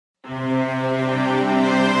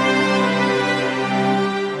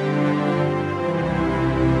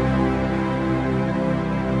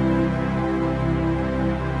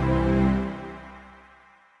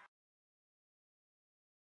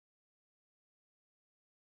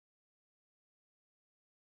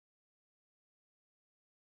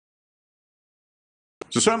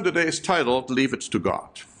The sermon today is titled, Leave It to God.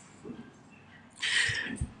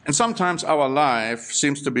 And sometimes our life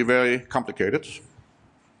seems to be very complicated.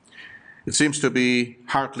 It seems to be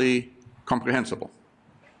hardly comprehensible.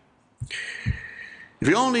 If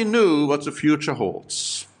we only knew what the future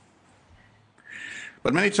holds.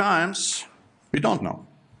 But many times, we don't know.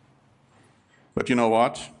 But you know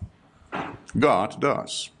what? God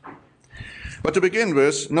does. But to begin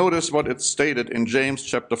with, notice what it's stated in James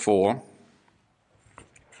chapter 4.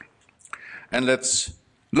 And let's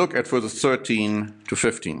look at verses 13 to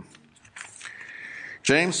 15.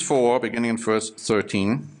 James 4, beginning in verse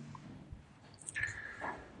 13.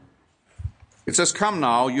 It says, "Come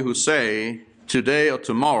now, you who say, today or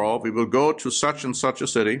tomorrow we will go to such and such a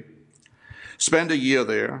city, spend a year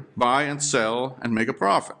there, buy and sell, and make a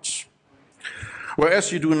profit.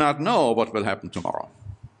 Whereas you do not know what will happen tomorrow.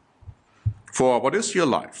 For what is your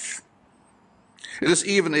life? It is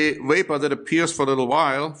even a vapor that appears for a little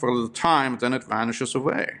while, for a little time, then it vanishes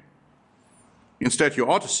away. Instead, you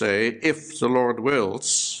ought to say, if the Lord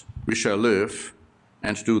wills, we shall live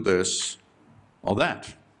and do this or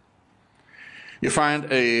that." You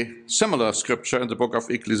find a similar scripture in the book of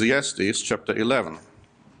Ecclesiastes, chapter 11.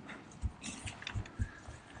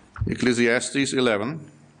 Ecclesiastes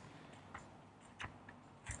 11.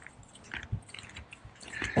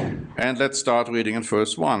 And let's start reading in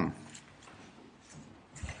verse 1.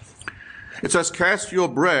 It says, "Cast your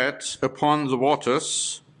bread upon the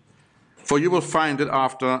waters, for you will find it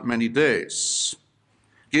after many days.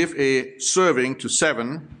 Give a serving to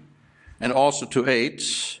 7 and also to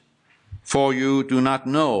 8, for you do not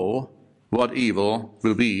know what evil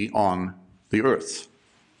will be on the earth."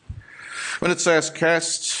 When it says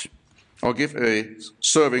cast or give a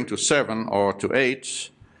serving to 7 or to 8,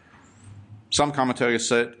 some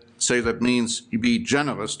commentaries say that means you be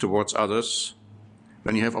generous towards others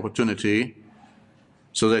when you have opportunity,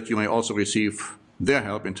 so that you may also receive their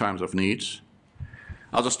help in times of need.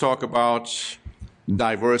 Others talk about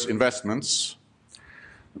diverse investments.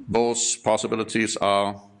 Both possibilities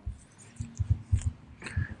are,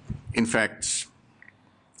 in fact,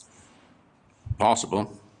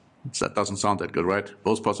 possible. That doesn't sound that good, right?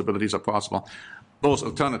 Both possibilities are possible. Both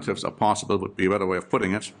alternatives are possible would be a better way of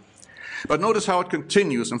putting it. But notice how it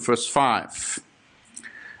continues in verse 5.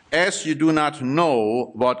 "As you do not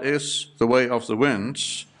know what is the way of the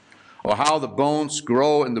wind, or how the bones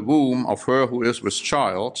grow in the womb of her who is with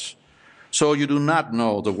child, so you do not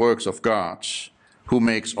know the works of God, who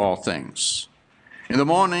makes all things. In the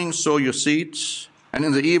morning sow your seed, and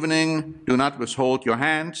in the evening do not withhold your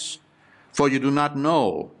hands, for you do not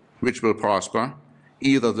know which will prosper,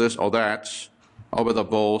 either this or that, or whether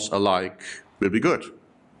both alike will be good."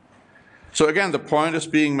 So again, the point is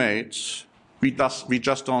being made, we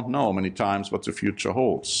just don't know many times what the future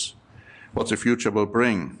holds, what the future will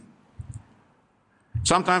bring.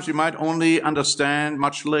 Sometimes we might only understand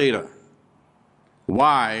much later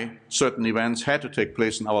why certain events had to take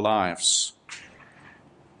place in our lives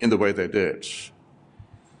in the way they did.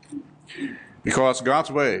 Because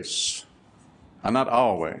God's ways are not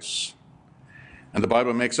our ways. And the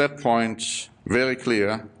Bible makes that point very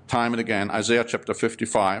clear time and again. Isaiah chapter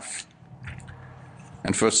 55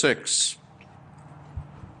 and verse 6.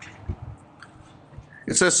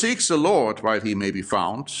 It says, "Seek the Lord while he may be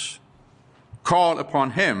found. Call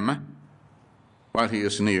upon him while he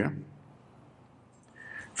is near."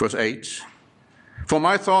 Verse 8. "For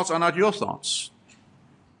my thoughts are not your thoughts,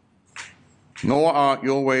 nor are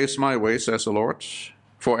your ways my ways, says the Lord.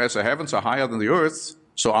 For as the heavens are higher than the earth,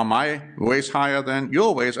 so are my ways higher than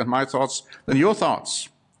your ways, and my thoughts than your thoughts."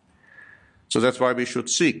 So that's why we should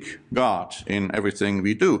seek God in everything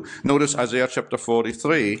we do. Notice Isaiah chapter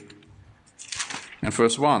 43 and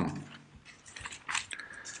verse 1.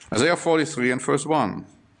 Isaiah 43 and verse 1.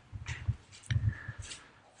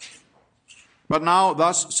 "But now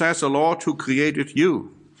thus says the Lord who created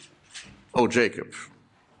you, O Jacob,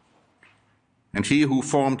 and he who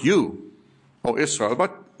formed you, O Israel."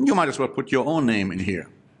 But you might as well put your own name in here.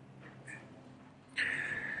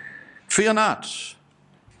 "Fear not,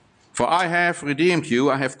 for I have redeemed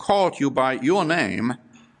you. I have called you by your name.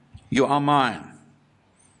 You are mine."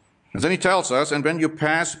 And then he tells us, "And when you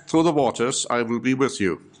pass through the waters, I will be with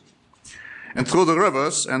you. And through the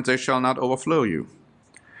rivers, and they shall not overflow you.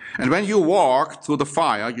 And when you walk through the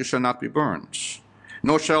fire, you shall not be burned,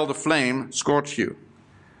 nor shall the flame scorch you.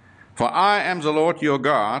 For I am the Lord your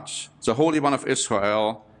God, the Holy One of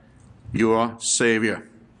Israel, your Savior."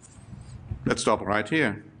 Let's stop right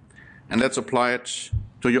here. And let's apply it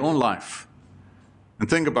to your own life. And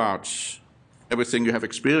think about everything you have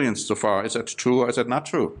experienced so far. Is that true or is that not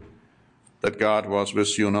true? That God was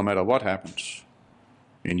with you no matter what happened.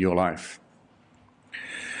 in your life.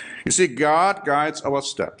 You see, God guides our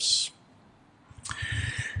steps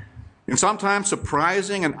in sometimes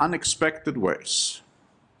surprising and unexpected ways.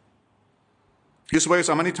 His ways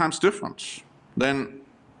are many times different than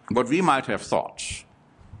what we might have thought,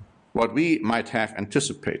 what we might have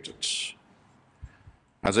anticipated.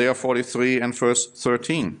 Isaiah 43 and verse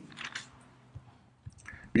 13.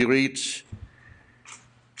 We read,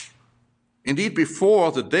 "Indeed,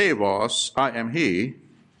 before the day was, I am he,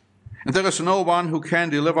 and there is no one who can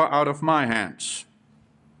deliver out of my hands.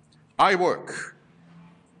 I work,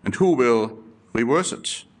 and who will reverse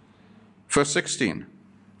it?" Verse 16.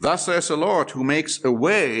 "Thus says the Lord, who makes a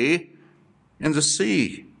way in the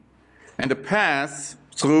sea, and a path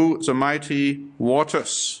through the mighty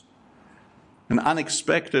waters." An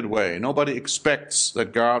unexpected way. Nobody expects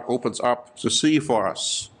that God opens up the sea for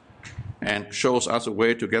us and shows us a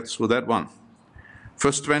way to get through that one.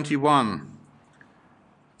 Verse 21.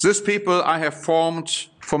 "This people I have formed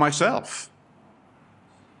for myself,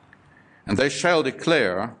 and they shall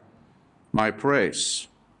declare my praise."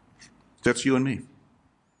 That's you and me.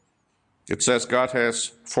 It says God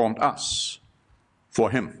has formed us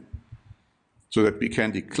for him so that we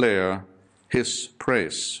can declare his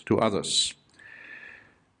praise to others.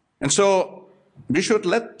 And so we should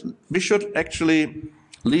actually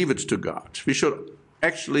leave it to God. We should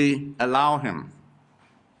actually allow him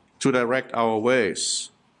to direct our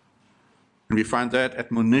ways. And we find that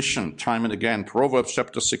admonition time and again. Proverbs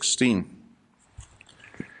chapter 16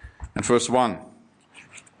 and verse 1.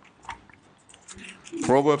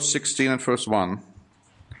 Proverbs 16 and verse 1.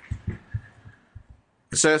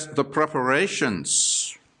 It says, "The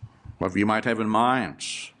preparations," what we might have in mind,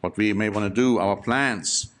 what we may want to do, our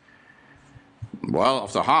plans,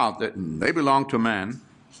 of the heart, they belong to man.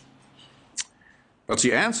 But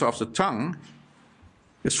the answer of the tongue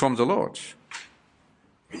is from the Lord.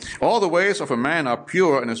 "All the ways of a man are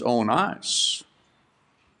pure in his own eyes,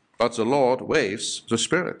 but the Lord weighs the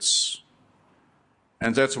spirits."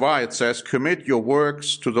 And that's why it says, "Commit your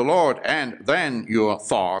works to the Lord, and then your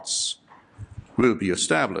thoughts will be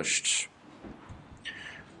established."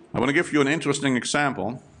 I want to give you an interesting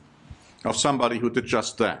example of somebody who did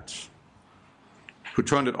just that, who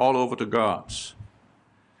turned it all over to God.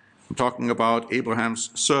 I'm talking about Abraham's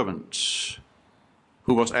servant,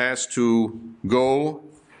 who was asked to go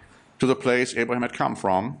to the place Abraham had come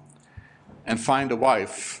from and find a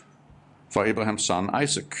wife for Abraham's son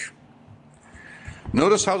Isaac.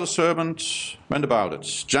 Notice how the servant went about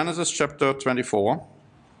it. Genesis chapter 24,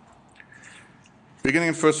 beginning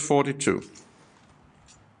in verse 42.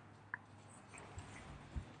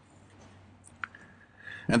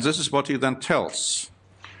 And this is what he then tells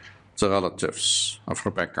the relatives of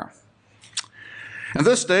Rebekah. "And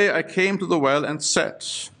this day I came to the well and said,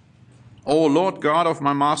 O Lord God of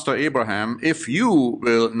my master Abraham, if you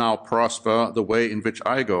will now prosper the way in which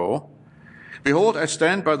I go, behold, I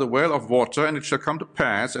stand by the well of water, and it shall come to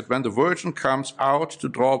pass that when the virgin comes out to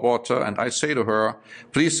draw water, and I say to her,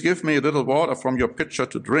 Please give me a little water from your pitcher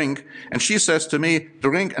to drink, and she says to me,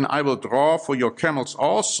 Drink, and I will draw for your camels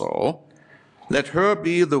also, let her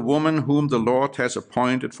be the woman whom the Lord has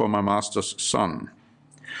appointed for my master's son.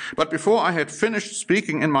 But before I had finished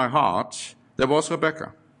speaking in my heart, there was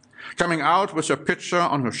Rebekah, coming out with her pitcher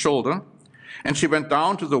on her shoulder, and she went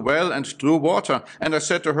down to the well and drew water. And I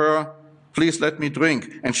said to her, Please let me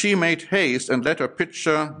drink. And she made haste and let her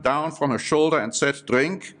pitcher down from her shoulder and said,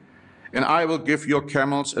 Drink, and I will give your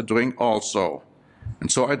camels a drink also. And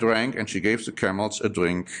so I drank, and she gave the camels a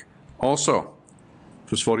drink also.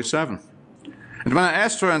 Verse 47. And when I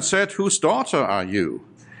asked her and said, Whose daughter are you?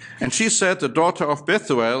 And she said, The daughter of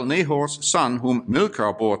Bethuel, Nahor's son, whom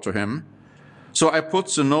Milcah bore to him. So I put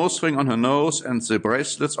the nose ring on her nose and the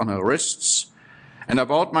bracelets on her wrists. And I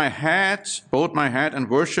bowed my head and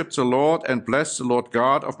worshipped the Lord and blessed the Lord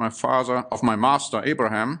God of my master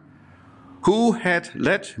Abraham, who had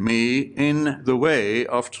led me in the way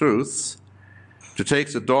of truth to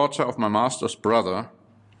take the daughter of my master's brother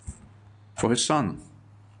for his son.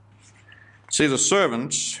 See, the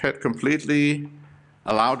servant had completely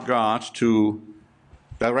allowed God to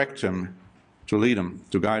direct him, to lead him,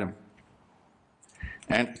 to guide him.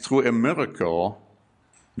 And through a miracle,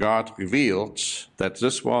 God revealed that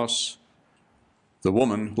this was the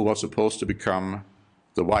woman who was supposed to become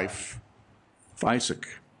the wife of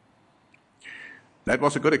Isaac. That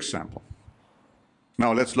was a good example.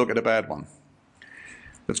 Now let's look at a bad one.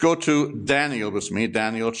 Let's go to Daniel with me,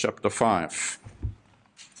 Daniel chapter 5.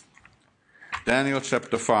 Daniel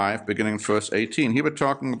chapter 5, beginning verse 18. Here we're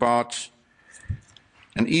talking about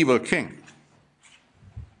an evil king.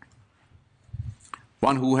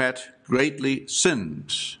 one who had greatly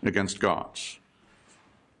sinned against God.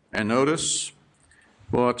 And notice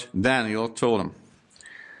what Daniel told him.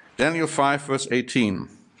 Daniel 5, verse 18.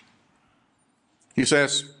 He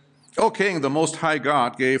says, O king, the Most High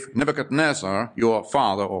God gave Nebuchadnezzar, your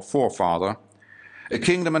father or forefather, a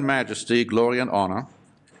kingdom and majesty, glory and honor.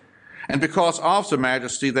 And because of the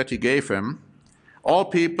majesty that he gave him, all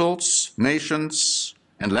peoples, nations,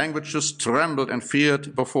 and languages trembled and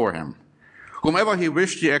feared before him. Whomever he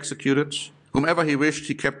wished he executed, whomever he wished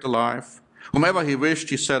he kept alive, whomever he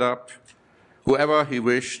wished he set up, whoever he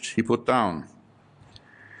wished he put down.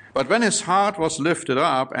 But when his heart was lifted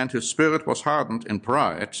up and his spirit was hardened in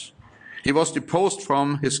pride, he was deposed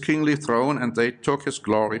from his kingly throne, and they took his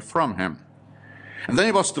glory from him. And then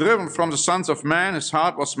he was driven from the sons of men, his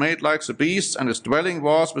heart was made like the beasts, and his dwelling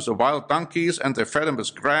was with the wild donkeys, and they fed him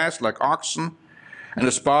with grass like oxen, and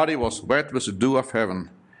his body was wet with the dew of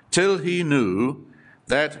heaven, till he knew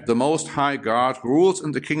that the Most High God rules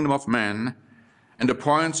in the kingdom of men, and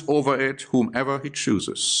appoints over it whomever he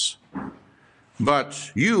chooses.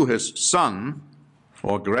 But you, his son,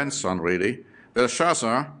 or grandson really,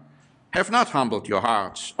 Belshazzar, have not humbled your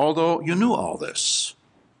heart, although you knew all this.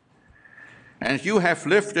 And you have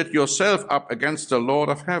lifted yourself up against the Lord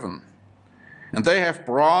of heaven. And they have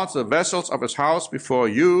brought the vessels of his house before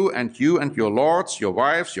you and your lords, your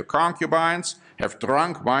wives, your concubines, have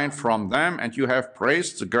drunk wine from them, and you have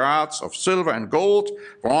praised the gods of silver and gold,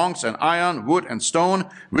 bronze and iron, wood and stone,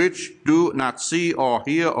 which do not see or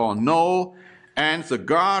hear or know, and the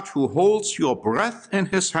God who holds your breath in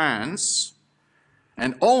his hands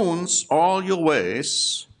and owns all your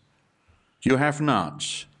ways, you have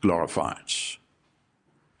not glorified.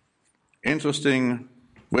 Interesting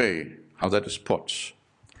way how that is put.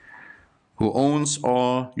 Who owns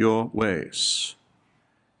all your ways.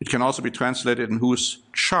 It can also be translated in whose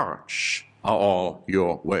charge are all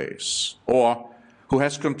your ways, or who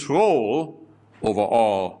has control over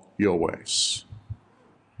all your ways.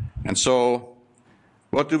 And so,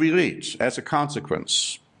 what do we read as a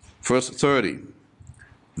consequence? Verse 30.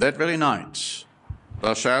 That very night,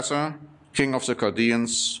 Belshazzar, king of the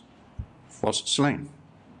Chaldeans, was slain.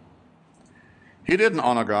 He didn't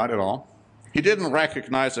honor God at all. He didn't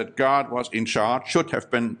recognize that God was in charge, should have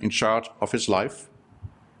been in charge of his life.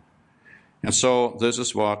 And so this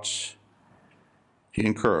is what he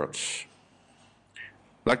incurred.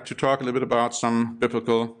 I'd like to talk a little bit about some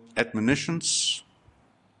biblical admonitions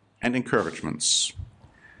and encouragements.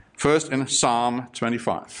 First in Psalm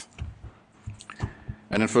 25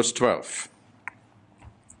 and in verse 12.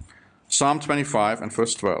 Psalm 25 and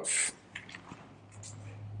verse 12.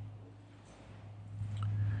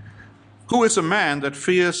 Who is a man that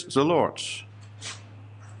fears the Lord?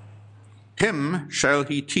 Him shall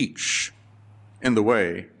he teach in the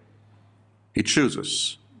way he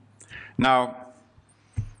chooses. Now,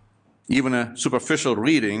 even a superficial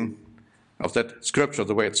reading of that scripture,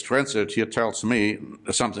 the way it's translated here, tells me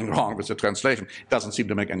there's something wrong with the translation. It doesn't seem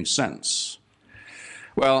to make any sense.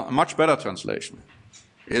 Well, a much better translation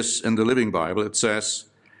is in the Living Bible. It says,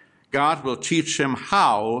 God will teach him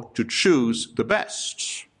how to choose the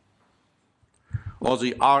best. Or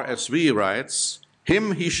the RSV writes,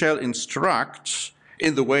 him he shall instruct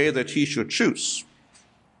in the way that he should choose.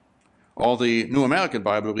 Or the New American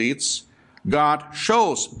Bible reads, God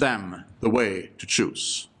shows them the way to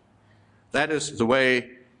choose. That is the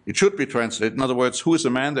way it should be translated. In other words, who is a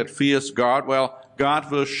man that fears God? Well,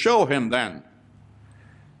 God will show him then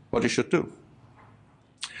what he should do.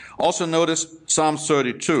 Also notice Psalm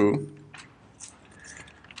 32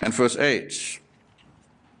 and verse 8.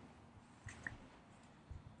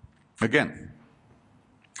 Again,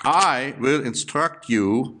 I will instruct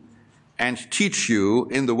you and teach you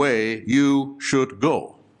in the way you should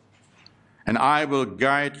go, and I will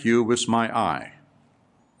guide you with my eye.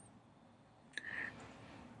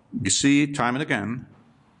 You see, time and again,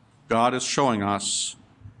 God is showing us,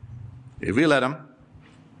 if we let him,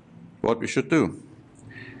 what we should do.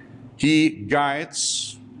 He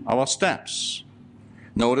guides our steps.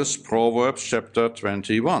 Notice Proverbs chapter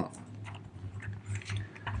 21.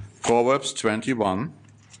 Proverbs 21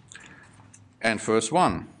 and verse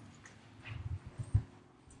 1.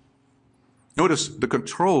 Notice the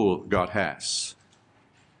control God has.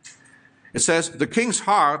 It says, the king's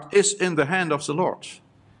heart is in the hand of the Lord.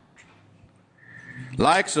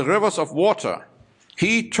 Like the rivers of water,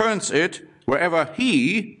 he turns it wherever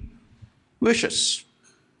he wishes.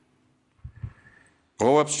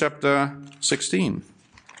 Proverbs chapter 16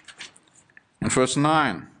 and verse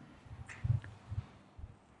 9.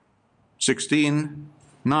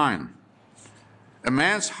 16:9. A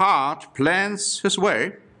man's heart plans his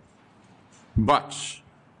way, but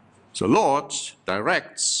the Lord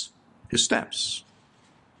directs his steps.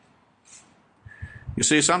 You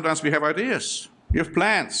see, sometimes we have ideas, we have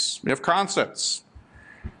plans, we have concepts,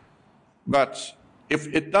 but if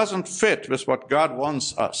it doesn't fit with what God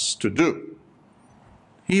wants us to do,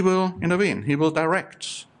 he will intervene, he will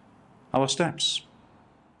direct our steps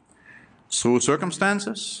through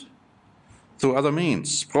circumstances, through other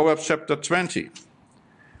means. Proverbs chapter 20,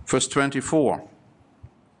 verse 24.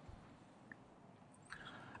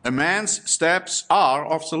 A man's steps are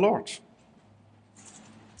of the Lord.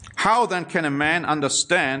 How then can a man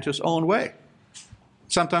understand his own way?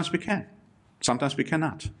 Sometimes we can, sometimes we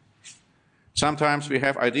cannot. Sometimes we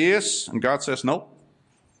have ideas and God says, no,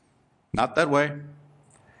 not that way.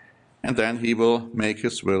 And then he will make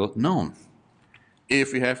his will known,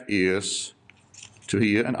 if we have ears to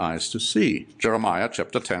hear and eyes to see. Jeremiah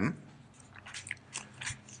chapter 10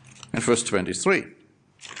 and verse 23.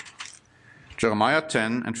 Jeremiah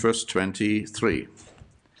 10 and verse 23.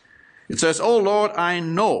 It says, O Lord, I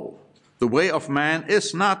know the way of man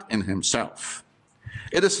is not in himself.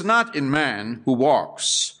 It is not in man who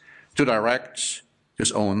walks to direct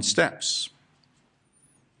his own steps.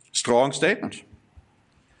 Strong statement.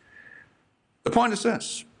 The point is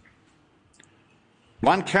this: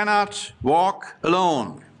 one cannot walk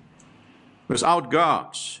alone without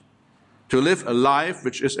God to live a life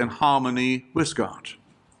which is in harmony with God.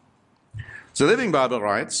 The Living Bible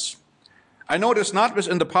writes, I know it is not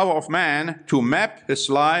within the power of man to map his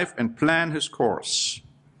life and plan his course.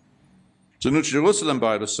 The New Jerusalem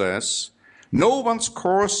Bible says, no one's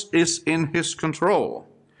course is in his control,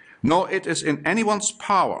 nor it is in anyone's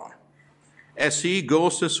power, as he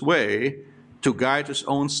goes his way to guide his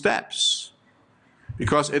own steps,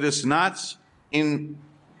 because it is not in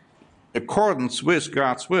accordance with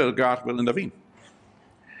God's will, God will intervene.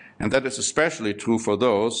 And that is especially true for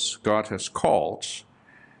those God has called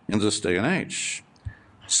in this day and age.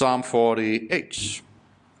 Psalm 48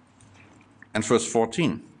 and verse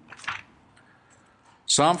 14.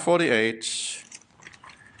 Psalm 48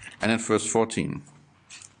 and in verse 14.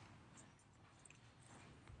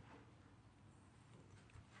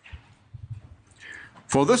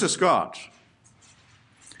 For this is God,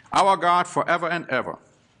 our God forever and ever.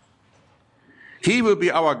 He will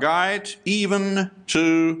be our guide even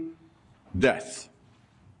to death.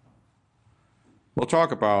 We'll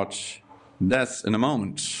talk about death in a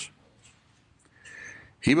moment.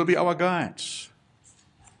 He will be our guide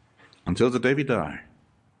until the day we die.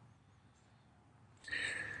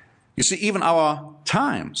 You see, even our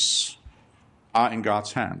times are in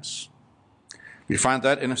God's hands. We find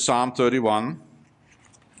that in Psalm 31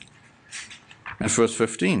 and verse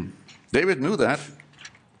 15. David knew that.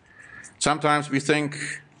 Sometimes we think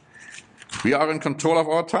we are in control of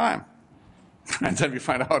our time. And then we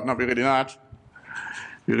find out, no, we're really not.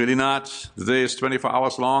 We're really not. The day is 24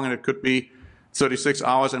 hours long, and it could be 36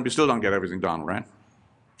 hours, and we still don't get everything done, right?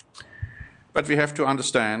 But we have to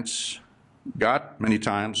understand, God many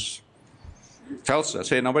times tells us,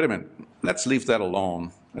 hey, now wait a minute, let's leave that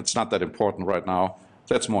alone. It's not that important right now.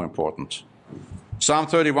 That's more important. Psalm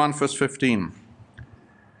 31, verse 15.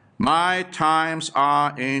 My times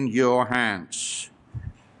are in your hands.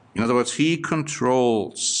 In other words, he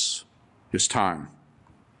controls his time.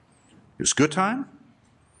 His good time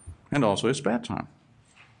and also his bad time.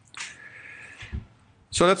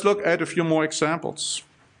 So let's look at a few more examples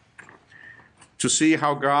to see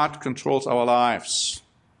how God controls our lives.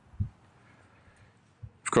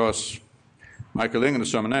 Of course, Michael Ling in the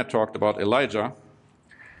sermonette talked about Elijah.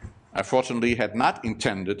 I fortunately had not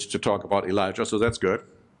intended to talk about Elijah, so that's good.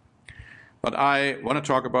 But I want to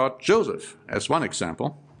talk about Joseph as one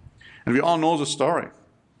example. And we all know the story.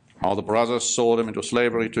 How the brothers sold him into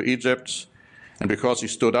slavery to Egypt. And because he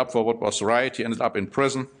stood up for what was right, he ended up in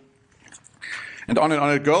prison. And on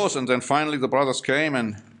it goes. And then finally the brothers came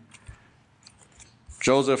and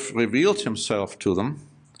Joseph revealed himself to them.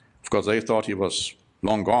 Of course, they thought he was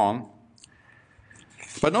long gone.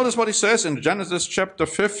 But notice what he says in Genesis chapter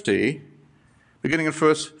 50, beginning in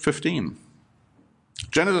verse 15.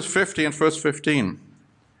 Genesis 50 and verse 15.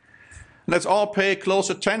 Let's all pay close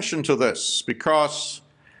attention to this, because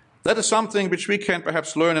that is something which we can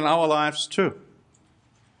perhaps learn in our lives too.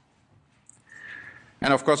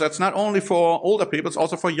 And of course, that's not only for older people, it's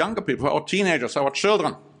also for younger people, for our teenagers, our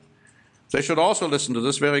children. They should also listen to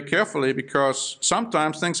this very carefully, because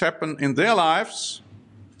sometimes things happen in their lives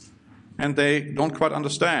and they don't quite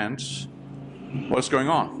understand what is going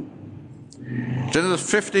on. Genesis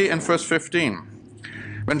 50 and verse 15.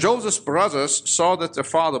 When Joseph's brothers saw that their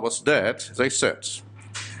father was dead, they said,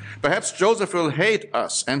 Perhaps Joseph will hate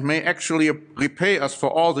us and may actually repay us for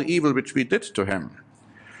all the evil which we did to him.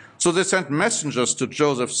 So they sent messengers to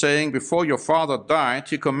Joseph, saying, before your father died,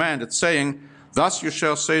 he commanded, saying, thus you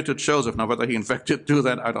shall say to Joseph, now whether he in fact did do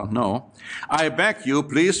that, I don't know, I beg you,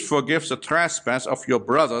 please forgive the trespass of your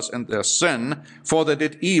brothers and their sin, for they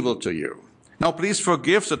did evil to you. Now please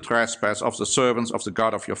forgive the trespass of the servants of the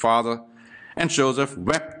God of your father. And Joseph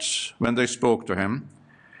wept when they spoke to him.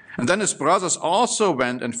 And then his brothers also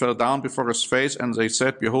went and fell down before his face, and they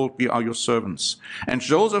said, behold, we are your servants. And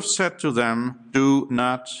Joseph said to them, do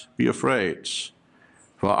not be afraid,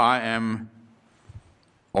 for am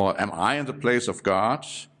I in the place of God?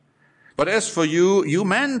 But as for you, you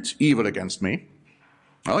meant evil against me.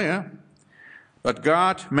 Oh yeah. But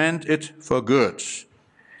God meant it for good,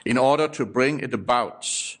 in order to bring it about,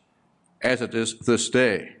 as it is this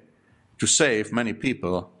day, to save many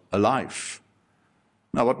people alive.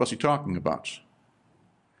 Now, what was he talking about?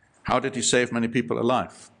 How did he save many people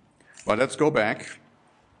alive? Well, let's go back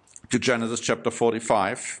to Genesis chapter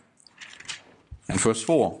 45 and verse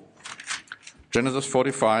 4. Genesis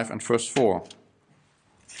 45 and verse 4.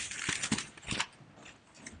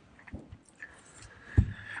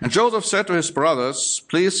 And Joseph said to his brothers,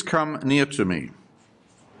 please come near to me.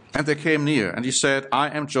 And they came near, and he said, I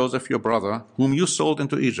am Joseph, your brother, whom you sold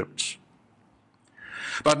into Egypt.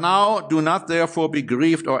 But now do not therefore be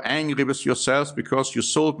grieved or angry with yourselves because you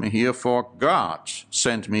sold me here, for God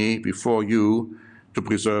sent me before you to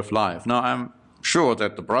preserve life. Now I'm sure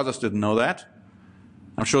that the brothers didn't know that.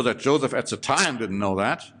 I'm sure that Joseph at the time didn't know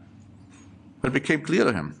that. But it became clear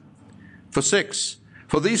to him. Verse 6,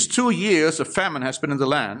 for these 2 years a famine has been in the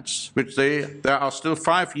land, there are still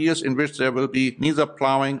 5 years in which there will be neither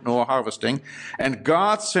plowing nor harvesting. And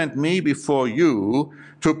God sent me before you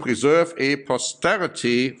to preserve a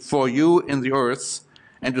posterity for you in the earth,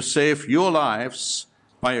 and to save your lives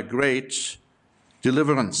by a great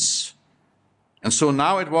deliverance. And so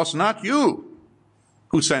now it was not you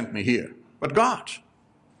who sent me here, but God.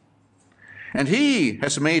 And he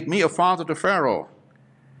has made me a father to Pharaoh,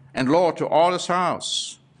 and lord to all his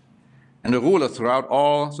house, and a ruler throughout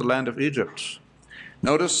all the land of Egypt.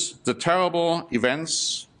 Notice the terrible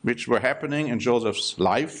events which were happening in Joseph's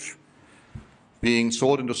life, being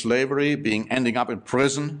sold into slavery, ending up in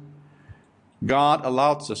prison. God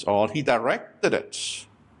allowed this all. He directed it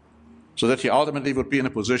so that he ultimately would be in a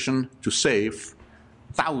position to save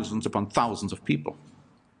thousands upon thousands of people.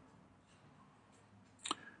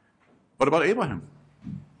 What about Abraham?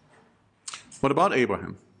 What about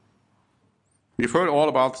Abraham? We've heard all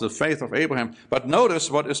about the faith of Abraham, but notice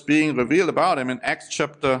what is being revealed about him in Acts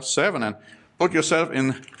chapter 7, and put yourself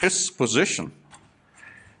in his position.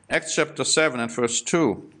 Acts chapter 7 and verse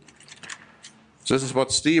 2. This is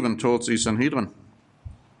what Stephen told the Sanhedrin.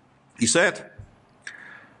 He said,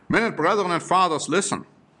 men and brethren and fathers, listen.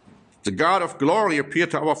 The God of glory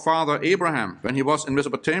appeared to our father Abraham when he was in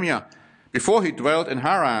Mesopotamia, before he dwelt in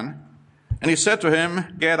Haran. And he said to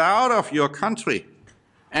him, get out of your country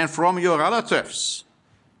and from your relatives,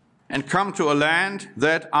 and come to a land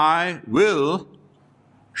that I will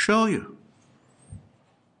show you.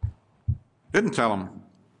 Didn't tell him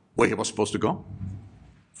where he was supposed to go.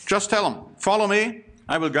 Just tell him, follow me,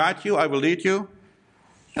 I will guide you, I will lead you,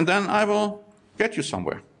 and then I will get you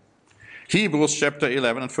somewhere. Hebrews chapter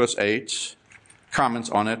 11 and verse 8 comments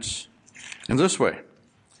on it in this way.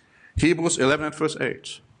 Hebrews 11 and verse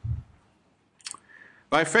 8.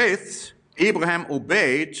 By faith, Abraham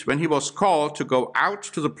obeyed when he was called to go out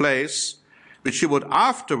to the place which he would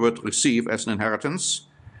afterward receive as an inheritance,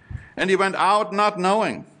 and he went out not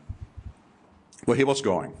knowing where he was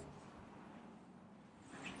going.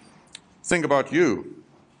 Think about you.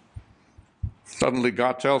 Suddenly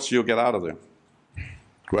God tells you, get out of there.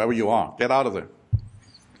 Wherever you are, get out of there.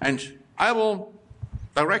 And I will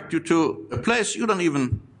direct you to a place you don't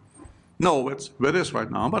even know where it is right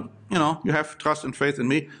now, but you have trust and faith in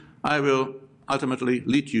me. I will ultimately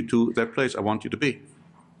lead you to that place I want you to be.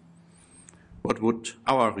 What would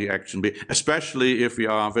our reaction be? Especially if we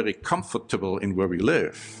are very comfortable in where we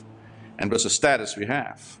live and with the status we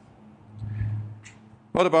have.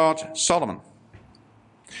 What about Solomon?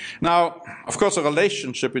 Now, of course, the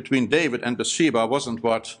relationship between David and Bathsheba wasn't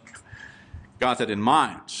what God had in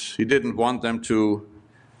mind. He didn't want them to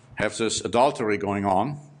have this adultery going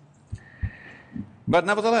on. But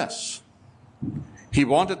nevertheless, he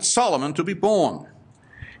wanted Solomon to be born.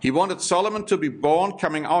 He wanted Solomon to be born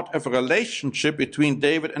coming out of a relationship between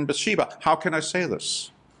David and Bathsheba. How can I say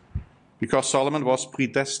this? Because Solomon was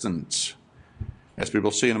predestined, as we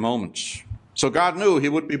will see in a moment. So God knew he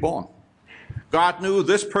would be born. God knew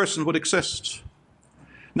this person would exist.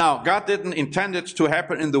 Now, God didn't intend it to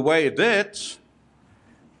happen in the way it did,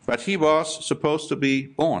 but he was supposed to be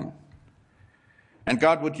born. And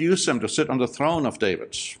God would use him to sit on the throne of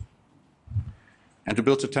David and to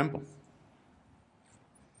build a temple.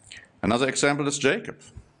 Another example is Jacob.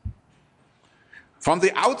 From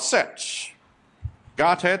the outset,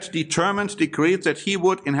 God had determined, decreed that he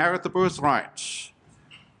would inherit the birthright,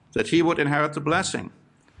 that he would inherit the blessing,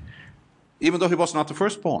 even though he was not the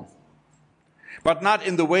firstborn. But not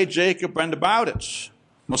in the way Jacob went about it.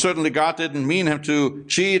 Most certainly God didn't mean him to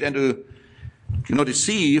cheat and to,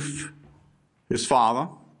 deceive his father.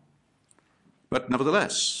 But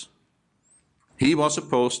nevertheless, he was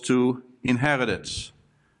supposed to inherit it.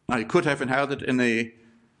 Now, he could have inherited in a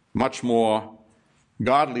much more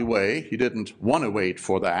godly way. He didn't want to wait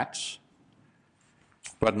for that.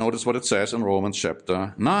 But notice what it says in Romans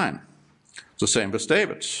chapter 9. It's the same with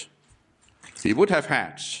David. He would have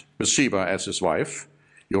had Bathsheba as his wife.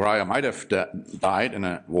 Uriah might have died in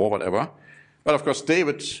a war, whatever. But of course,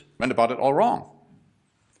 David went about it all wrong.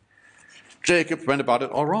 Jacob went about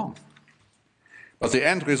it all wrong. But the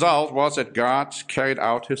end result was that God carried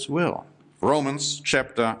out his will. Romans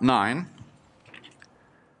chapter 9,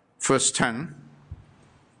 verse 10.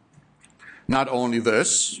 Not only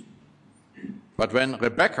this, but when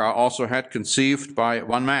Rebekah also had conceived by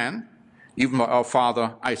one man, even by our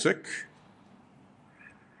father Isaac,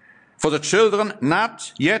 for the children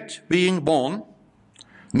not yet being born,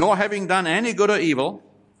 nor having done any good or evil,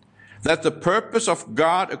 that the purpose of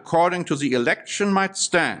God according to the election might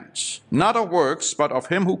stand, not of works, but of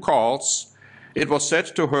him who calls, it was said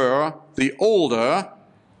to her, the older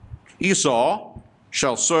Esau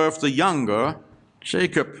shall serve the younger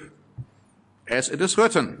Jacob. As it is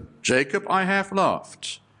written, Jacob I have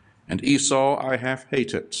loved, and Esau I have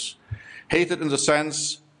hated. Hated in the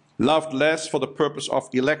sense, loved less for the purpose of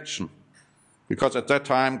election, because at that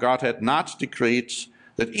time God had not decreed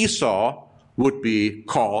that Esau would be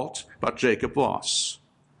called, but Jacob was.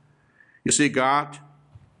 You see, God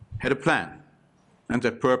had a plan, and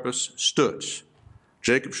that purpose stood.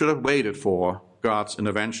 Jacob should have waited for God's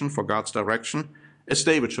intervention, for God's direction, as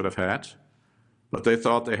David should have had, but they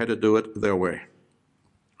thought they had to do it their way.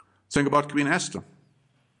 Think about Queen Esther.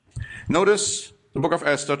 Notice the book of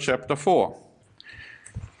Esther, chapter 4.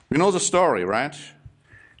 We know the story, right?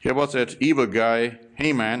 Here was that evil guy,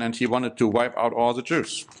 Haman, and he wanted to wipe out all the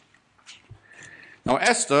Jews. Now,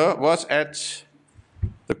 Esther was at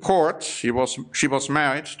the court. She was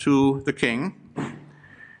married to the king,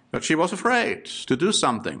 but she was afraid to do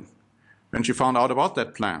something when she found out about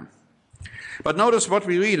that plan. But notice what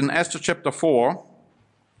we read in Esther chapter 4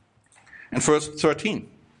 and verse 13.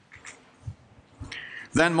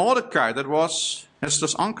 Then Mordecai, that was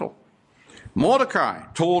Esther's uncle, Mordecai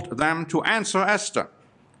told them to answer Esther,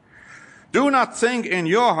 do not think in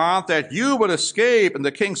your heart that you will escape in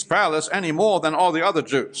the king's palace any more than all the other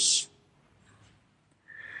Jews.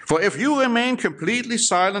 For if you remain completely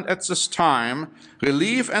silent at this time,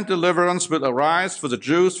 relief and deliverance will arise for the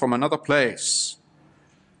Jews from another place.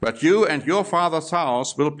 But you and your father's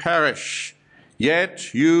house will perish. Yet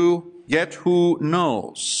who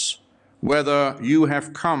knows whether you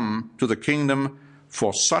have come to the kingdom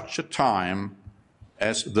for such a time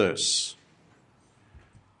as this?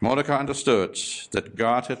 Mordecai understood that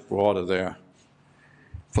God had brought her there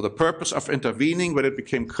for the purpose of intervening when it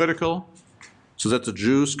became critical so that the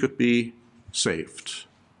Jews could be saved.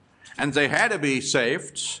 And they had to be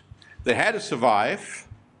saved. They had to survive.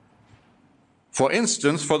 For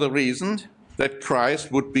instance, for the reason that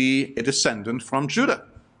Christ would be a descendant from Judah.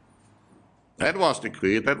 That was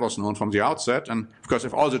decreed, that was known from the outset, and of course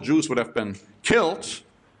if all the Jews would have been killed,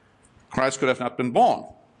 Christ could have not been born.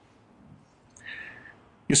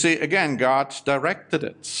 You see, again, God directed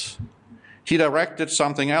it. He directed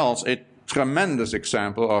something else, a tremendous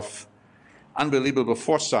example of unbelievable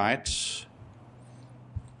foresight.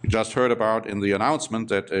 You just heard about in the announcement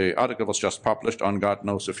that an article was just published on God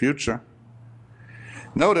Knows the Future.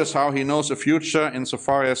 Notice how he knows the future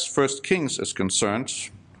insofar as 1 Kings is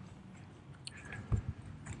concerned.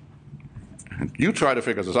 You try to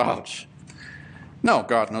figure this out. No,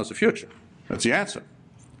 God knows the future. That's the answer.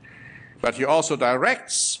 But he also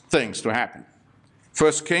directs things to happen.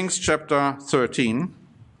 1 Kings chapter 13,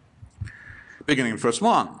 beginning in verse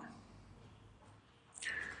 1.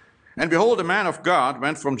 And behold, a man of God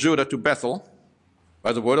went from Judah to Bethel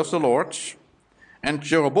by the word of the Lord, and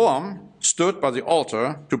Jeroboam stood by the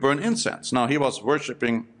altar to burn incense. Now he was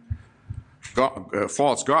worshiping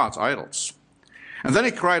false gods, idols. And then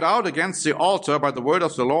he cried out against the altar by the word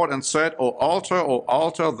of the Lord and said, O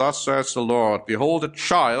altar, thus says the Lord, behold a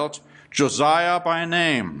child, Josiah by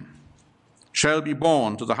name, shall be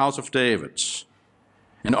born to the house of David.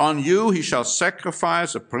 And on you he shall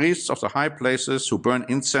sacrifice the priests of the high places who burn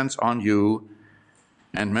incense on you,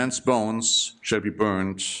 and men's bones shall be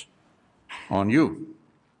burned on you.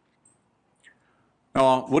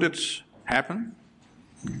 Now, would it happen?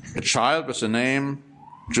 A child with the name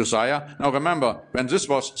Josiah? Now remember, when this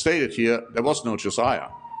was stated here, there was no Josiah.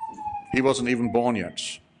 He wasn't even born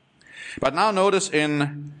yet. But now notice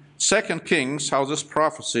in 2 Kings how this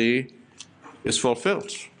prophecy is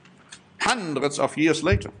fulfilled. Hundreds of years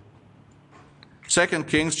later. 2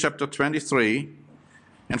 Kings chapter 23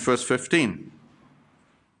 and verse 15.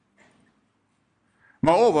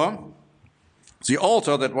 Moreover, the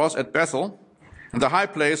altar that was at Bethel, and the high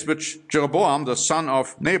place which Jeroboam the son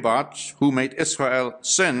of Nebat, who made Israel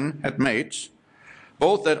sin, had made,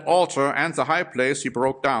 both that altar and the high place he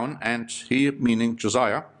broke down, and he, meaning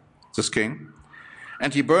Josiah, this king,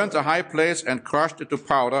 and he burned the high place and crushed it to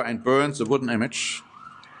powder and burned the wooden image.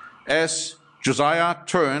 As Josiah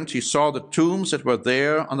turned, he saw the tombs that were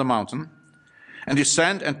there on the mountain, and he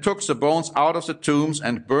sent and took the bones out of the tombs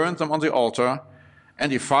and burned them on the altar,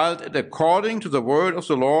 and he filed it according to the word of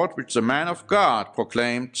the Lord, which the man of God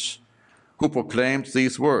proclaimed, who proclaimed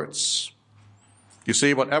these words. You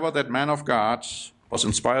see, whatever that man of God was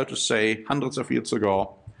inspired to say hundreds of years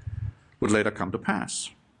ago would later come to pass.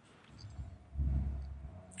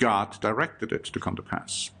 God directed it to come to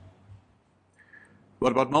pass.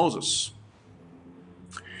 What about Moses?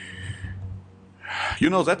 You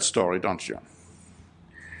know that story, don't you?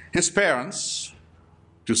 His parents,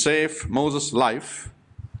 to save Moses' life,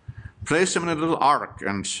 placed him in a little ark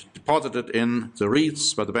and deposited it in the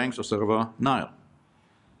reeds by the banks of the river Nile.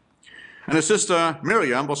 And his sister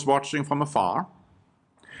Miriam was watching from afar.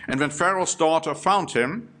 And when Pharaoh's daughter found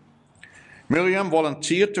him, Miriam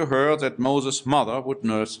volunteered to her that Moses' mother would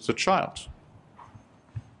nurse the child.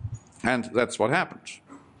 And that's what happened.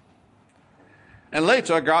 And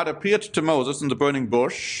later, God appeared to Moses in the burning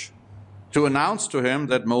bush to announce to him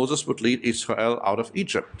that Moses would lead Israel out of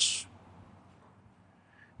Egypt.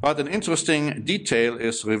 But an interesting detail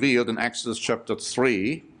is revealed in Exodus chapter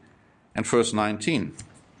 3 and verse 19.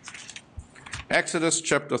 Exodus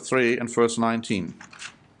chapter 3 and verse 19.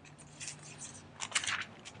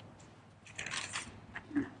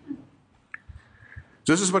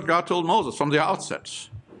 This is what God told Moses from the outset.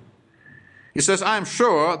 He says, I am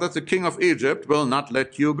sure that the king of Egypt will not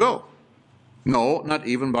let you go. No, not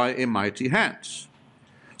even by a mighty hand.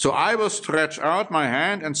 So I will stretch out my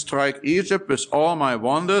hand and strike Egypt with all my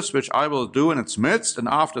wonders, which I will do in its midst, and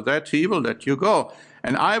after that he will let you go.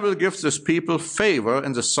 And I will give this people favor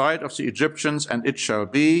in the sight of the Egyptians, and it shall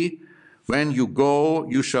be, when you go,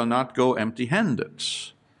 you shall not go empty-handed.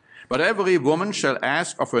 But every woman shall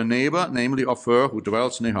ask of her neighbor, namely of her who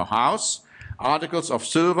dwells near her house, articles of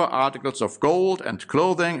silver, articles of gold, and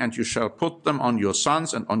clothing, and you shall put them on your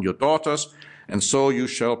sons and on your daughters, and so you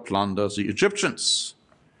shall plunder the Egyptians.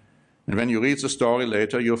 And when you read the story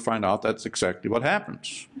later, you'll find out that's exactly what happened.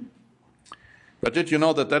 But did you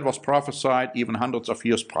know that that was prophesied even hundreds of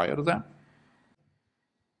years prior to that?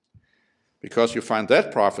 Because you find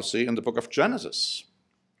that prophecy in the book of Genesis,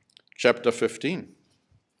 chapter 15,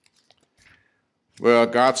 where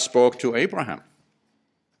God spoke to Abraham.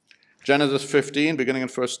 Genesis 15, beginning in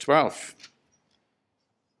verse 12.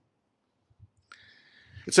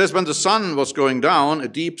 It says, when the sun was going down, a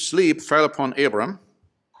deep sleep fell upon Abram,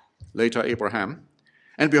 later Abraham,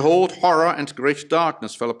 and behold, horror and great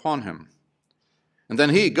darkness fell upon him. And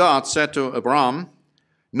then he, God, said to Abram,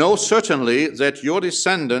 know certainly that your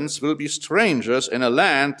descendants will be strangers in a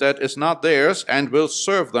land that is not theirs, and will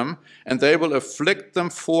serve them, and they will afflict them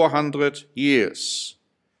 400 years.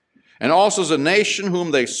 And also the nation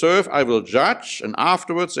whom they serve I will judge, and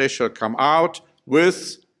afterwards they shall come out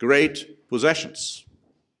with great possessions.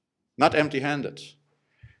 Not empty-handed.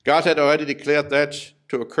 God had already declared that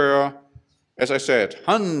to occur, as I said,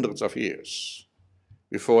 hundreds of years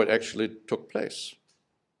before it actually took place.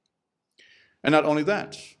 And not only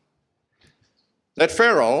that, that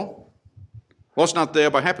Pharaoh was not there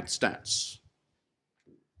by happenstance.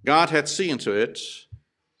 God had seen to it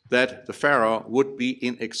that the Pharaoh would be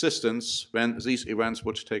in existence when these events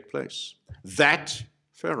would take place. That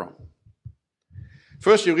Pharaoh.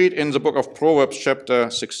 First, you read in the book of Proverbs, chapter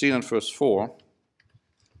 16 and verse 4.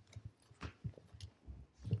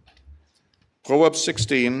 Proverbs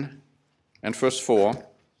 16 and verse 4.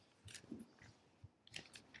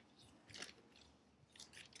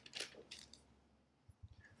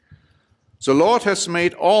 The Lord has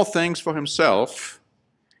made all things for himself,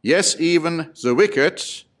 yes, even the wicked,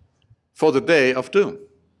 for the day of doom.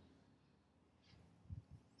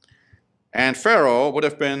 And Pharaoh would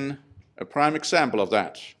have been a prime example of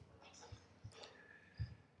that.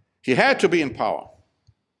 He had to be in power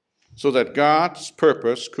so that God's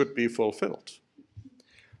purpose could be fulfilled.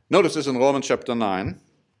 Notice this in Romans chapter 9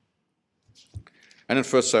 and in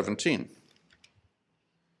verse 17.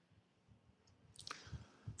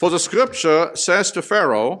 For the scripture says to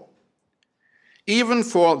Pharaoh, even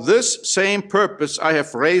for this same purpose I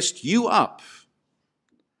have raised you up,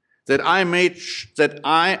 that I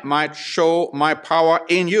might show my power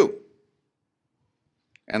in you,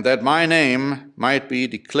 and that my name might be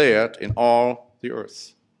declared in all the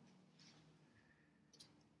earth.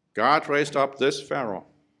 God raised up this Pharaoh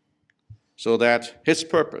so that his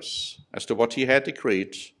purpose as to what he had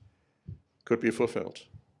decreed could be fulfilled.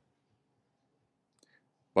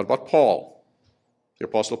 But what Paul, the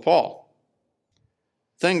Apostle Paul,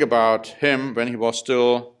 think about him when he was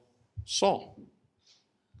still Saul.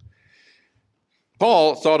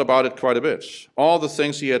 Paul thought about it quite a bit. All the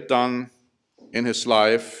things he had done in his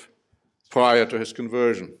life prior to his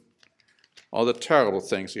conversion. All the terrible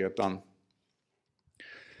things he had done.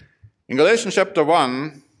 In Galatians chapter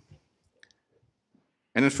 1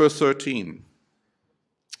 and in verse 13,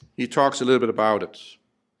 he talks a little bit about it.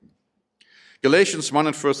 Galatians 1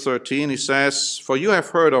 and verse 13, he says, for you have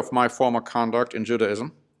heard of my former conduct in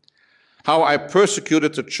Judaism, how I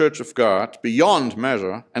persecuted the church of God beyond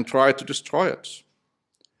measure and tried to destroy it.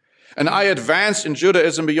 And I advanced in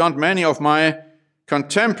Judaism beyond many of my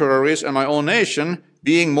contemporaries and my own nation,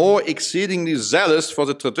 being more exceedingly zealous for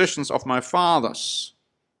the traditions of my fathers.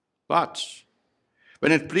 But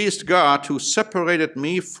when it pleased God who separated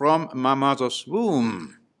me from my mother's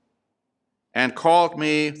womb and called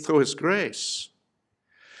me through his grace,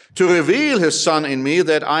 to reveal his Son in me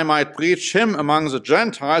that I might preach him among the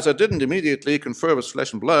Gentiles, I didn't immediately confer with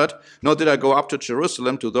flesh and blood, nor did I go up to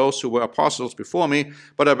Jerusalem to those who were apostles before me,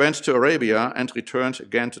 but I went to Arabia and returned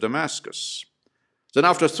again to Damascus. Then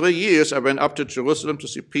after 3 years I went up to Jerusalem to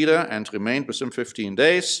see Peter and remained with him 15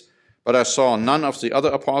 days, but I saw none of the other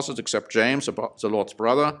apostles except James, the Lord's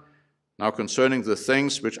brother. Now concerning the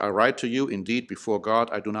things which I write to you, indeed before God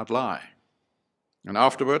I do not lie. And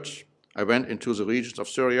afterwards I went into the regions of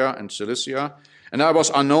Syria and Cilicia, and I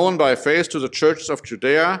was unknown by face to the churches of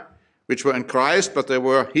Judea, which were in Christ, but they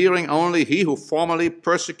were hearing only he who formerly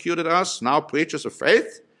persecuted us now preaches a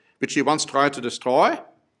faith, which he once tried to destroy,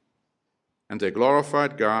 and they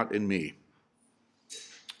glorified God in me.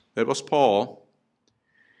 That was Paul.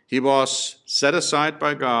 He was set aside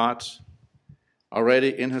by God already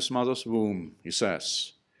in his mother's womb, he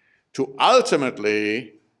says, to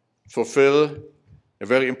ultimately fulfill a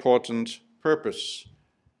very important purpose.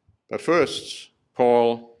 But first,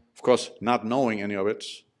 Paul, of course, not knowing any of it,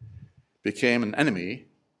 became an enemy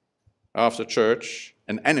of the church,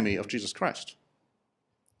 an enemy of Jesus Christ.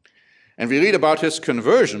 And we read about his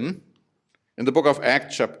conversion in the book of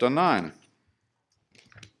Acts chapter 9,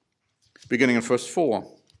 beginning in verse 4.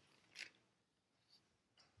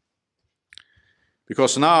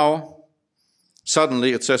 Because now,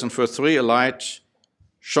 suddenly, it says in verse 3, a light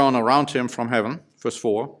shone around him from heaven. Verse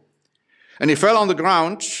 4, and he fell on the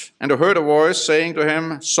ground, and I heard a voice saying to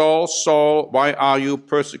him, Saul, Saul, why are you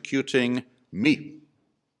persecuting me?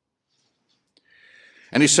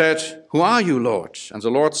 And he said, who are you, Lord? And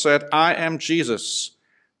the Lord said, I am Jesus,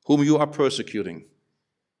 whom you are persecuting.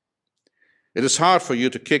 It is hard for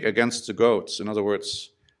you to kick against the goats, in other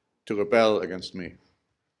words, to rebel against me.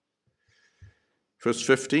 Verse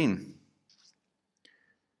 15,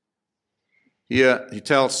 here he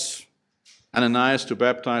tells Ananias to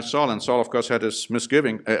baptize Saul, and Saul, of course, had his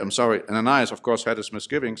misgivings. Ananias, of course, had his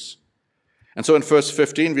misgivings. And so in verse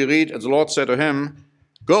 15 we read, and the Lord said to him,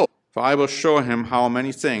 go, for I will show him how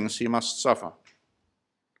many things he must suffer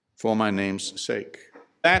for my name's sake.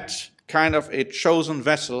 That kind of a chosen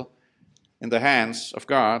vessel in the hands of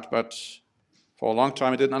God, but for a long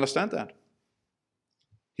time he didn't understand that.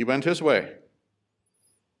 He went his way.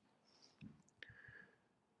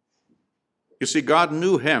 You see, God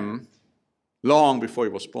knew him long before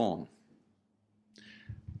he was born.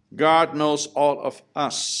 God knows all of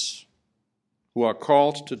us who are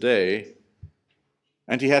called today,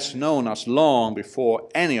 and he has known us long before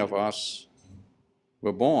any of us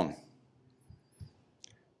were born.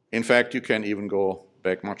 In fact, you can even go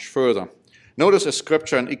back much further. Notice a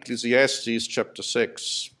scripture in Ecclesiastes chapter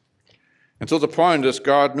 6. And so the point is,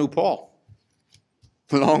 God knew Paul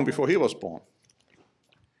long before he was born.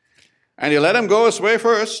 And he let him go his way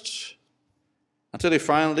first, until he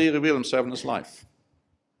finally revealed himself in his life.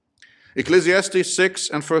 Ecclesiastes 6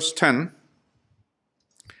 and verse 10,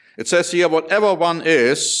 it says here, whatever one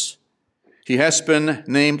is, he has been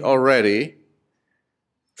named already,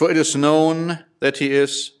 for it is known that he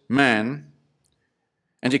is man,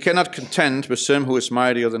 and he cannot contend with him who is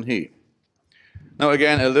mightier than he. Now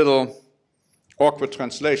again, a little awkward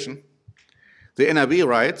translation. The NIV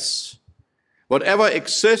writes, whatever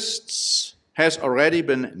exists has already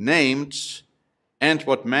been named, and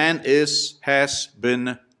what man is has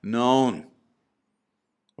been known.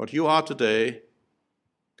 What you are today,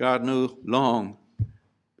 God knew long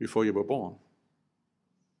before you were born.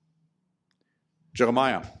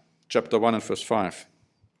 Jeremiah, chapter 1 and verse 5.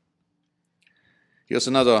 Here's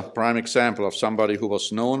another prime example of somebody who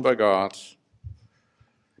was known by God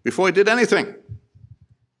before he did anything.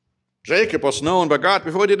 Jacob was known by God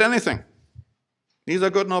before he did anything. Neither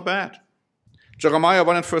good nor bad. Jeremiah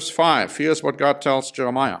 1 and verse 5. Here's what God tells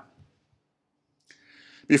Jeremiah.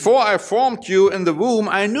 Before I formed you in the womb,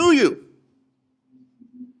 I knew you.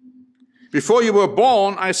 Before you were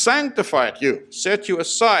born, I sanctified you, set you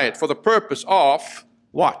aside for the purpose of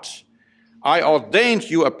what? I ordained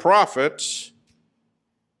you a prophet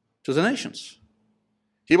to the nations.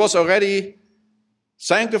 He was already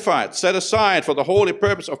sanctified, set aside for the holy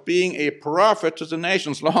purpose of being a prophet to the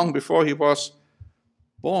nations long before he was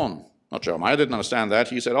born. Not Jeremiah didn't understand that.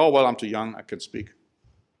 He said, oh, well, I'm too young, I can speak.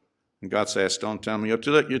 And God says, don't tell me you're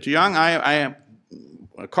too young. I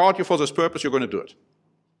called you for this purpose, you're going to do it.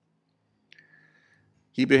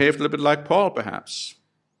 He behaved a little bit like Paul, perhaps.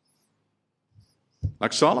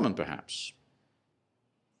 Like Solomon, perhaps.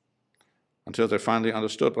 Until they finally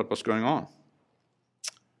understood what was going on.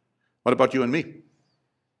 What about you and me?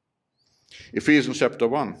 Ephesians chapter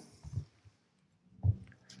 1,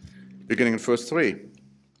 beginning in verse 3.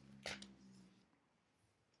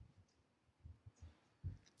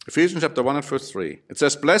 Ephesians chapter 1 and verse 3. It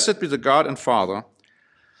says, blessed be the God and Father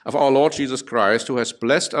of our Lord Jesus Christ, who has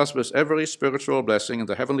blessed us with every spiritual blessing in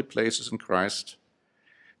the heavenly places in Christ,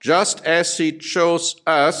 just as he chose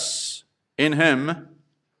us in him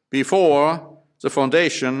before the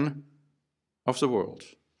foundation of the world.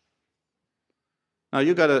 Now,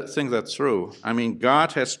 you got to think that through. I mean,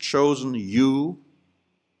 God has chosen you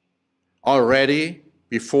already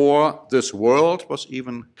before this world was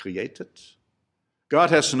even created. God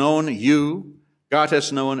has known you. God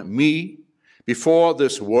has known me before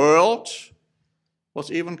this world was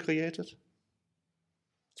even created.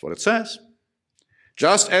 That's what it says.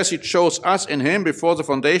 Just as he chose us in him before the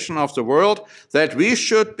foundation of the world, that we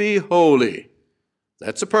should be holy.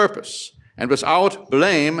 That's the purpose. And without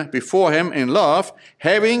blame before him in love,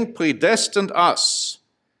 having predestined us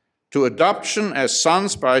to adoption as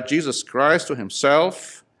sons by Jesus Christ to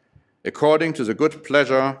himself, according to the good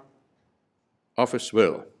pleasure of his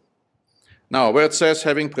will. Now, where it says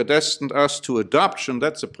having predestined us to adoption,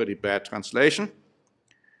 that's a pretty bad translation.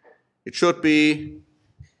 It should be,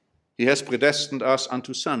 he has predestined us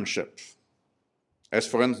unto sonship. As,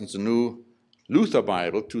 for instance, the New Luther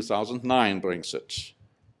Bible, 2009, brings it.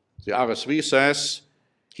 The RSV says,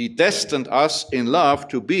 he destined us in love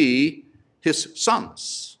to be his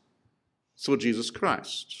sons through Jesus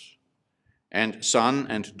Christ. And son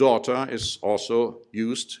and daughter is also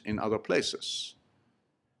used in other places.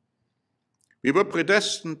 We were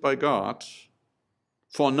predestined by God,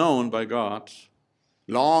 foreknown by God,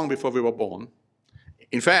 long before we were born.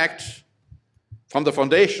 In fact, from the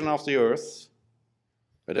foundation of the earth,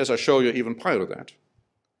 but as I show you even prior to that,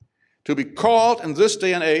 to be called in this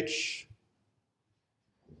day and age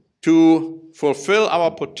to fulfill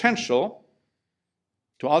our potential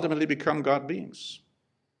to ultimately become God beings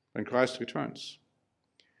when Christ returns.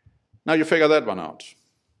 Now you figure that one out.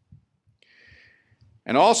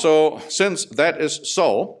 And also, since that is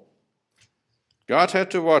so, God had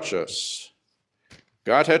to watch us.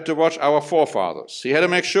 God had to watch our forefathers. He had to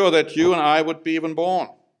make sure that you and I would be even born.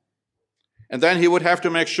 And then he would have to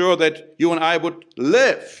make sure that you and I would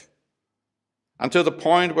live until the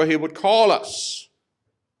point where he would call us,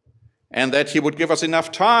 and that he would give us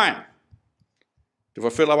enough time to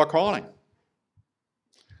fulfill our calling.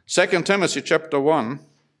 2 Timothy chapter 1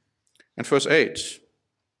 and verse 8.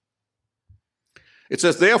 It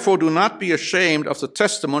says, therefore do not be ashamed of the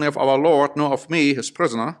testimony of our Lord, nor of me, his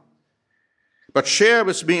prisoner, but share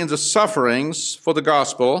with me in the sufferings for the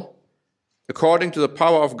gospel, according to the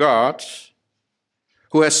power of God,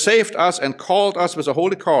 who has saved us and called us with a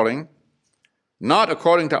holy calling, not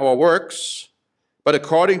according to our works, but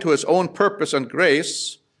according to his own purpose and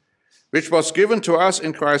grace, which was given to us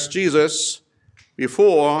in Christ Jesus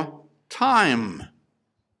before time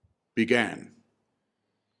began.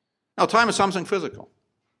 Now, time is something physical.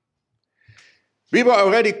 We were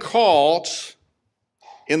already called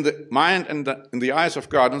in the mind and in the eyes of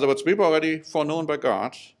God. In other words, we were already foreknown by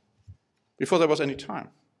God before there was any time.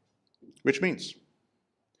 Which means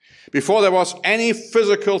before there was any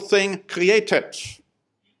physical thing created.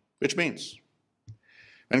 Which means,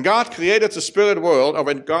 when God created the spirit world, or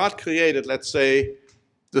when God created, let's say,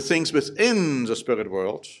 the things within the spirit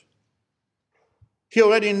world, he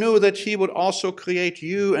already knew that he would also create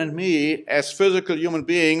you and me as physical human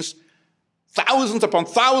beings thousands upon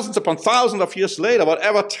thousands upon thousands of years later,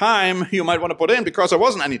 whatever time you might want to put in, because there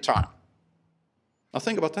wasn't any time. Now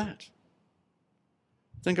think about that.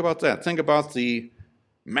 Think about that. Think about the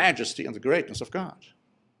majesty and the greatness of God.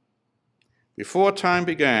 Before time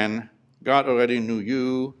began, God already knew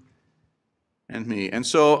you and me. And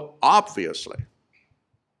so, obviously,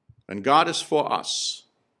 when God is for us,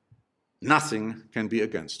 nothing can be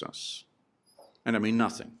against us. And I mean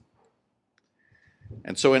nothing.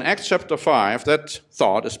 And so in Acts chapter 5, that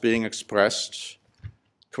thought is being expressed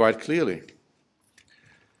quite clearly.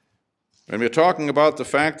 When we're talking about the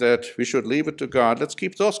fact that we should leave it to God, let's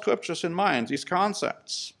keep those scriptures in mind, these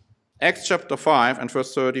concepts. Acts chapter 5 and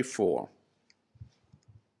verse 34.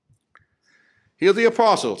 Here the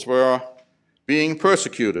apostles were being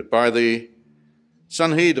persecuted by the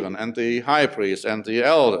Sanhedrin and the high priest and the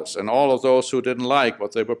elders and all of those who didn't like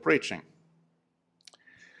what they were preaching.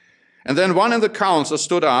 And then one in the council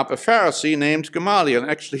stood up, a Pharisee named Gamaliel.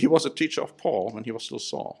 Actually, he was a teacher of Paul when he was still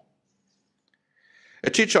Saul. A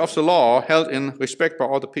teacher of the law held in respect by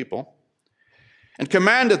all the people, and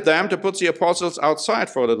commanded them to put the apostles outside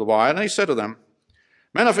for a little while. And he said to them,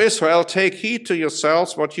 "Men of Israel, take heed to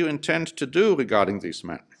yourselves what you intend to do regarding these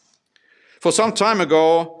men. For some time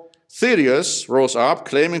ago, Theudas rose up,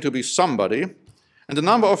 claiming to be somebody, and a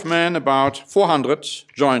number of men, about 400,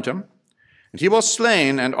 joined him. And he was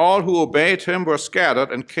slain, and all who obeyed him were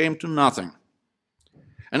scattered and came to nothing.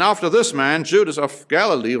 And after this man, Judas of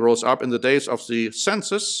Galilee rose up in the days of the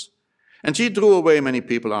census, and he drew away many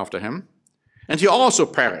people after him. And he also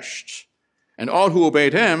perished, and all who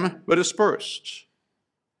obeyed him were dispersed.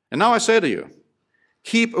 And now I say to you,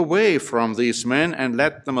 keep away from these men and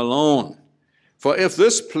let them alone. For if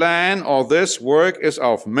this plan or this work is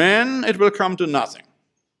of men, it will come to nothing.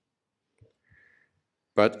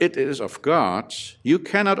 But it is of God, you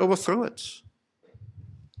cannot overthrow it,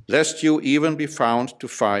 lest you even be found to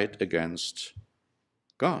fight against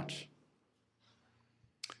God."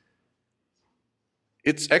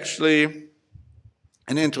 It's actually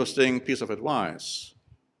an interesting piece of advice.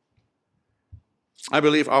 I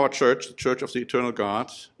believe our church, the Church of the Eternal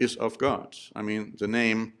God, is of God. I mean, the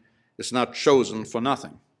name is not chosen for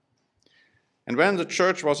nothing. And when the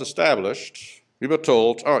church was established, we were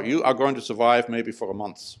told, oh, you are going to survive maybe for a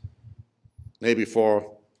month, maybe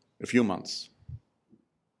for a few months.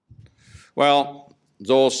 Well,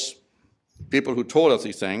 those people who told us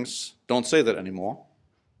these things don't say that anymore.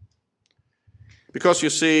 Because you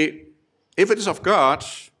see, if it is of God,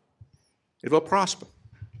 it will prosper.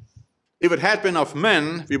 If it had been of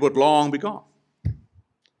men, we would long be gone.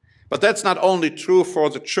 But that's not only true for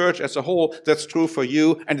the church as a whole, that's true for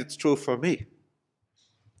you and it's true for me.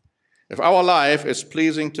 If our life is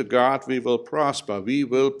pleasing to God, we will prosper. We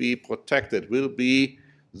will be protected. We'll be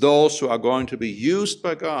those who are going to be used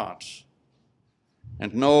by God.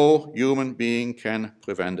 And no human being can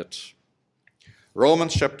prevent it.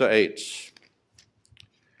 Romans chapter 8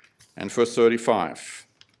 and verse 35.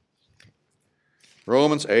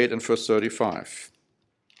 Romans 8 and verse 35.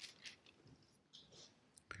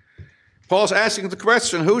 Paul's asking the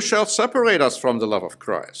question, who shall separate us from the love of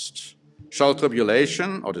Christ? Shall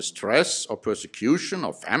tribulation or distress or persecution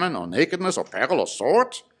or famine or nakedness or peril or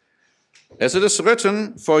sword? As it is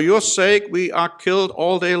written, for your sake we are killed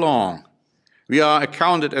all day long. We are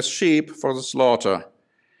accounted as sheep for the slaughter.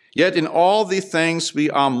 Yet in all these things we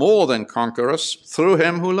are more than conquerors through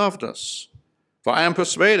him who loved us. For I am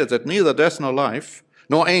persuaded that neither death nor life,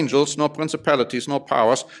 nor angels, nor principalities, nor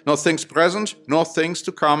powers, nor things present, nor things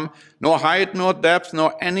to come, nor height, nor depth,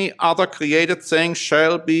 nor any other created thing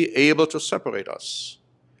shall be able to separate us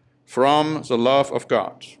from the love of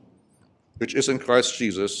God, which is in Christ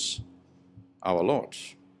Jesus our Lord.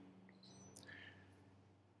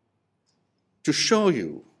 To show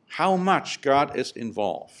you how much God is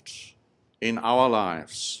involved in our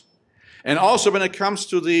lives, and also when it comes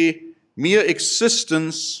to the mere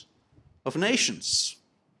existence of nations.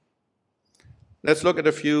 Let's look at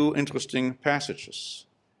a few interesting passages.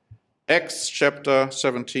 Acts chapter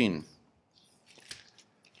 17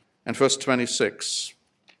 and verse 26.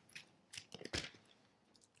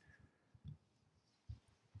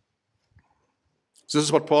 This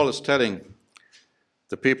is what Paul is telling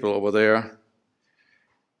the people over there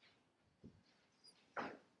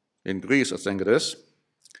in Greece, I think it is.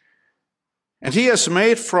 And he has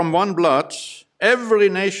made from one blood every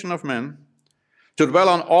nation of men to dwell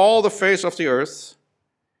on all the face of the earth,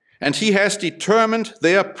 and he has determined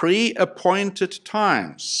their pre-appointed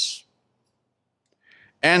times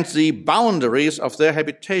and the boundaries of their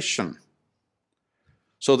habitation,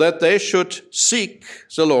 so that they should seek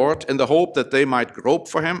the Lord in the hope that they might grope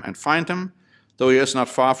for him and find him, though he is not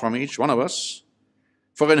far from each one of us.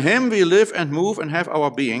 For in him we live and move and have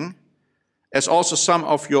our being, as also some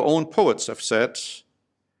of your own poets have said,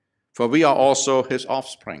 for we are also his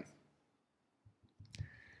offspring.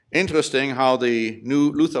 Interesting how the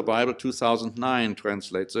New Luther Bible 2009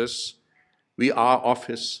 translates this. We are of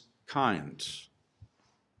his kind.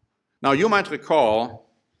 Now you might recall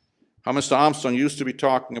how Mr. Armstrong used to be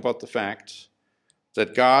talking about the fact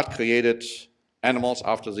that God created animals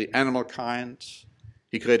after the animal kind,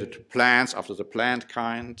 he created plants after the plant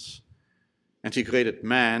kind, and he created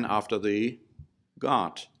man after the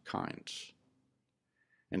God kind.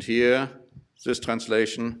 And here, this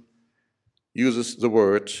translation uses the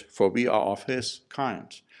word, for we are of his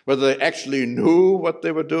kind. Whether they actually knew what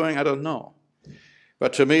they were doing, I don't know.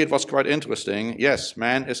 But to me, it was quite interesting. Yes,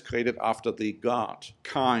 man is created after the God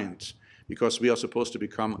kind, because we are supposed to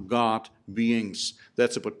become God beings.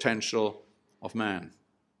 That's the potential of man.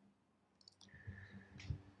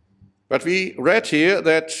 But we read here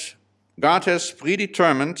that God has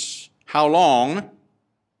predetermined how long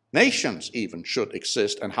nations even should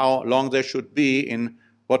exist and how long they should be in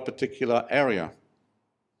what particular area.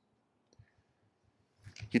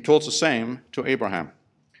 He told the same to Abraham.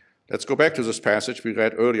 Let's go back to this passage. We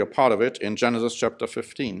read earlier part of it in Genesis chapter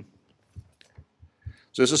 15.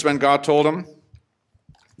 This is when God told him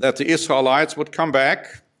that the Israelites would come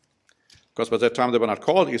back, because by that time they were not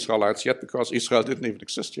called Israelites yet, because Israel didn't even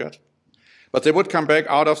exist yet. But they would come back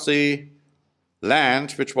out of the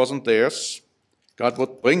land which wasn't theirs. God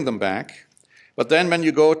would bring them back. But then when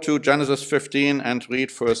you go to Genesis 15 and read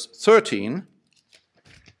verse 13,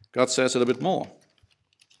 God says a little bit more.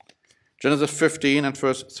 Genesis 15 and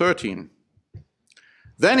verse 13.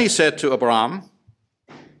 Then he said to Abraham,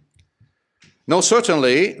 know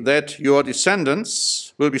certainly that your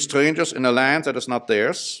descendants will be strangers in a land that is not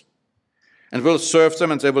theirs, and will serve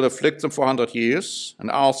them, and they will afflict them for 100 years.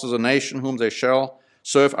 And also the nation whom they shall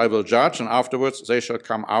serve I will judge, and afterwards they shall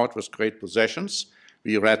come out with great possessions.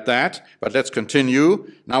 We read that, but let's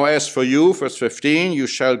continue. Now as for you, verse 15, you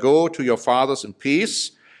shall go to your fathers in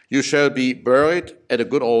peace. You shall be buried at a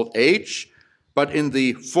good old age. But in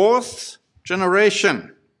the 4th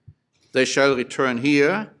generation they shall return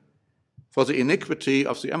here, for the iniquity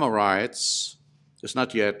of the Amorites is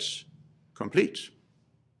not yet complete.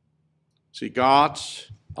 See, God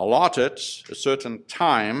allotted a certain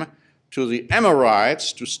time to the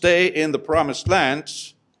Amorites to stay in the promised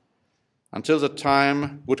land until the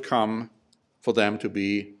time would come for them to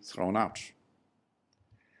be thrown out.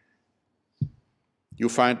 You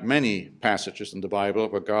find many passages in the Bible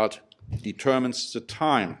where God determines the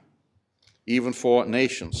time, even for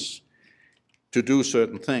nations, to do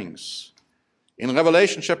certain things. In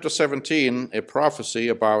Revelation chapter 17, a prophecy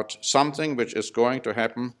about something which is going to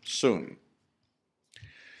happen soon.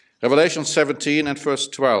 Revelation 17 and verse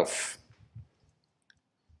 12.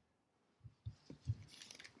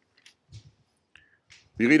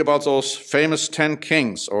 We read about those famous 10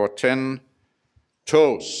 kings or 10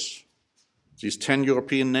 toes, these 10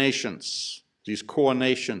 European nations, these core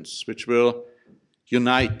nations which will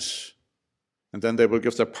unite, and then they will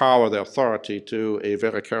give their power, their authority to a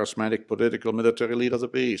very charismatic political military leader, the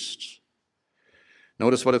beast.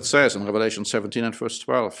 Notice what it says in Revelation 17 and verse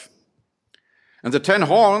 12. And the 10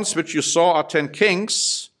 horns which you saw are 10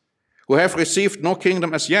 kings who have received no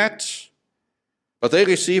kingdom as yet, but they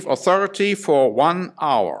receive authority for 1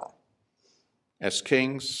 hour as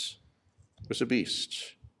kings with the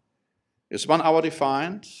beast. Is 1 hour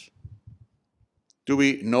defined? Do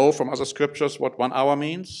we know from other scriptures what 1 hour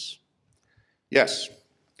means? Yes.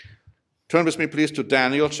 Turn with me, please, to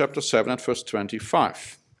Daniel chapter 7 and verse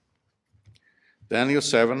 25. Daniel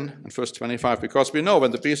 7 and verse 25, because we know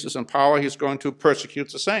when the beast is in power, he's going to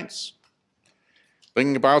persecute the saints,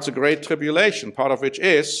 bringing about the great tribulation, part of which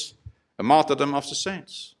is a martyrdom of the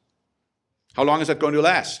saints. How long is that going to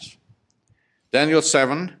last? Daniel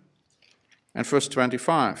 7 and verse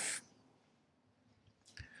 25.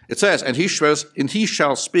 It says, and he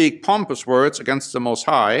shall speak pompous words against the Most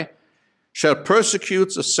High, shall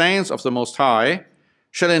persecute the saints of the Most High,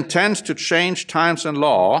 shall intend to change times and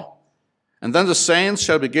law, and then the saints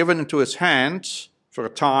shall be given into his hand for a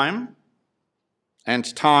time,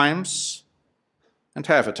 and times, and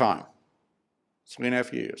half a time.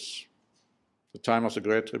 3.5 years. The time of the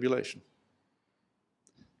Great Tribulation.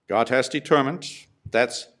 God has determined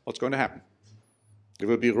that's what's going to happen. He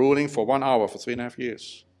will be ruling for 1 hour for 3.5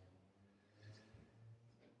 years.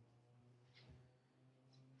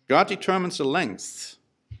 God determines the length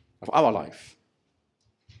of our life.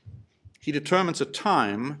 He determines the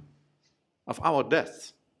time of our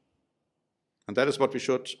death. And that is what we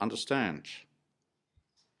should understand.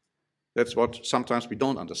 That's what sometimes we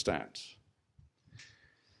don't understand.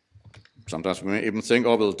 Sometimes we may even think,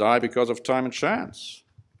 oh, we'll die because of time and chance.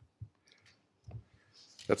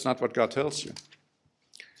 That's not what God tells you.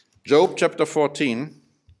 Job chapter 14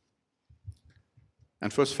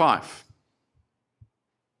 and verse 5.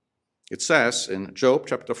 It says in Job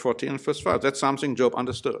chapter 14 and verse 5, that's something Job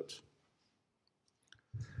understood.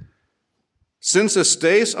 Since his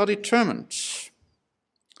days are determined,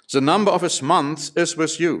 the number of his months is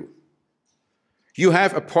with you. You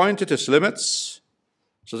have appointed his limits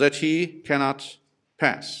so that he cannot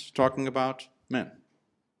pass. Talking about men.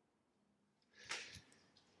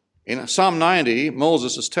 In Psalm 90,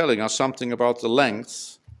 Moses is telling us something about the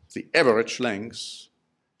length, the average length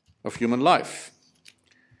of human life.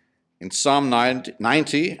 In Psalm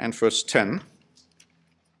 90 and verse 10,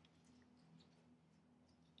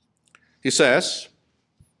 he says,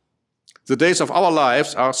 the days of our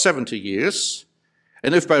lives are 70 years,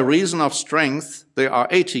 and if by reason of strength they are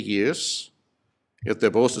 80 years, yet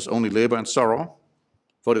their boast is only labor and sorrow,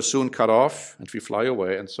 for it is soon cut off, and we fly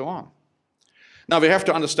away, and so on. Now we have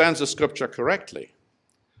to understand the scripture correctly.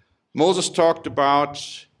 Moses talked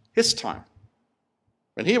about his time,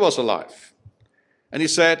 when he was alive. And he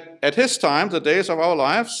said, at his time, the days of our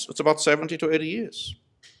lives, it's about 70 to 80 years.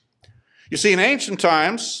 You see, in ancient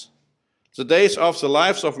times, the days of the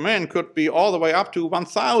lives of men could be all the way up to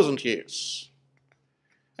 1,000 years.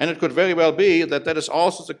 And it could very well be that that is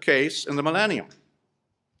also the case in the millennium.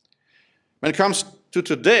 When it comes to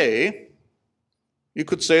today, you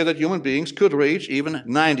could say that human beings could reach even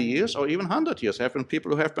 90 years or even 100 years. There have been people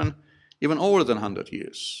who have been even older than 100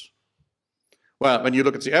 years. Well, when you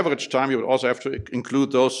look at the average time, you would also have to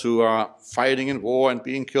include those who are fighting in war and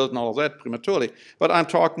being killed and all of that prematurely. But I'm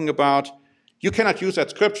talking about, you cannot use that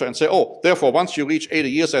scripture and say, oh, therefore, once you reach 80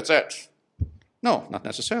 years, that's it. No, not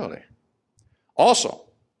necessarily. Also,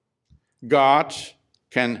 God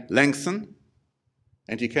can lengthen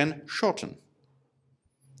and he can shorten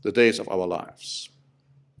the days of our lives.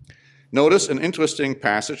 Notice an interesting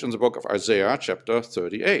passage in the book of Isaiah, chapter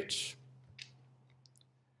 38.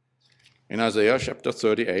 In Isaiah chapter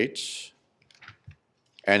 38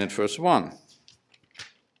 and in verse 1.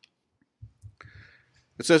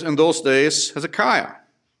 It says, in those days, Hezekiah,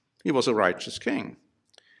 he was a righteous king.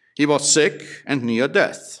 He was sick and near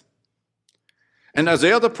death. And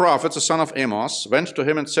Isaiah the prophet, the son of Amos, went to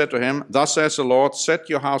him and said to him, thus says the Lord, set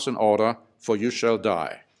your house in order, for you shall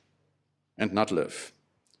die and not live.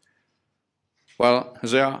 Well,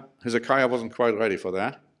 Hezekiah wasn't quite ready for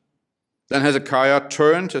that. Then Hezekiah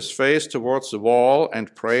turned his face towards the wall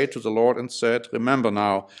and prayed to the Lord and said, remember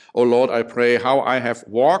now, O Lord, I pray, how I have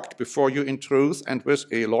walked before you in truth and with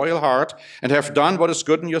a loyal heart, and have done what is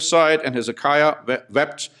good in your sight. And Hezekiah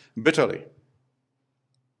wept bitterly.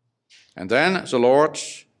 And then the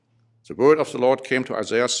word of the Lord came to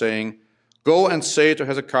Isaiah, saying, go and say to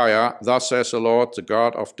Hezekiah, thus says the Lord, the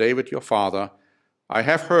God of David your father, I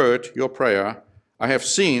have heard your prayer, I have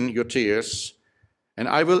seen your tears, and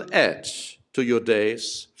I will add to your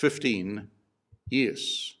days 15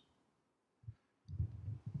 years.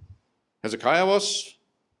 Hezekiah was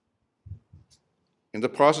in the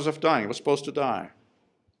process of dying. He was supposed to die.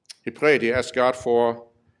 He prayed, he asked God for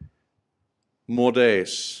more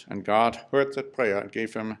days, and God heard that prayer and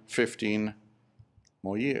gave him 15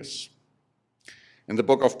 more years. In the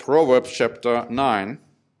book of Proverbs, chapter 9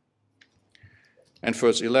 and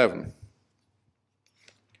verse 11.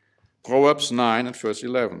 Proverbs 9 and verse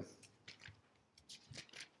 11.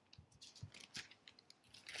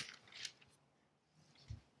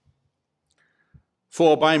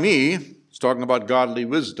 For by me, it's talking about godly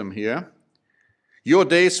wisdom here, your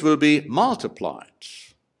days will be multiplied,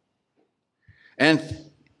 and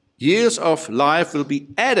years of life will be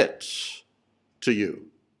added to you.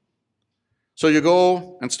 So you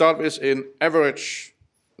go and start with an average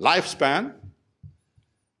lifespan,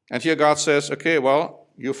 and here God says, okay, well,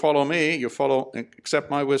 you follow me,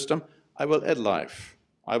 accept my wisdom, I will add life.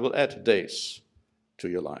 I will add days to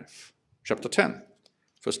your life. Chapter 10,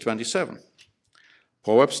 verse 27.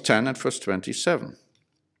 Proverbs 10 and verse 27.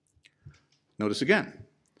 Notice again.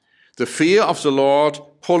 The fear of the Lord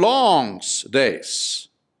prolongs days.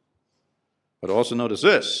 But also notice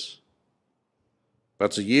this.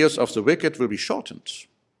 But the years of the wicked will be shortened.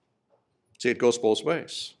 See, it goes both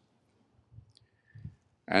ways.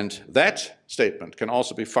 And that statement can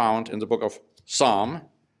also be found in the book of Psalm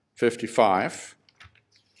 55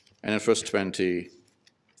 and in verse 23.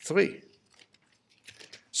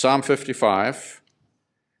 Psalm 55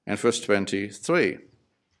 and verse 23.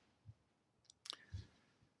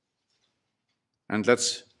 And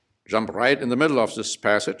let's jump right in the middle of this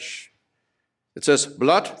passage. It says,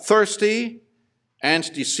 bloodthirsty and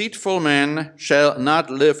deceitful men shall not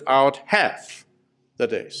live out half the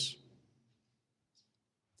days.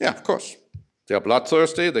 Yeah, of course. They are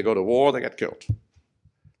bloodthirsty, they go to war, they get killed.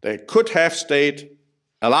 They could have stayed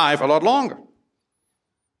alive a lot longer.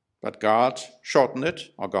 But God shortened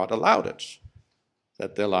it, or God allowed it,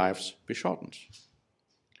 that their lives be shortened.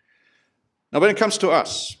 Now when it comes to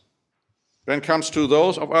us, when it comes to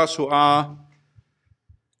those of us who are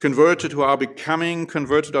converted, who are becoming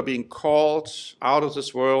converted, or being called out of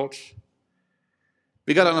this world,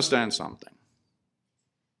 we got to understand something.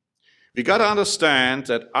 We got to understand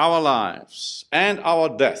that our lives and our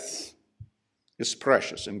death is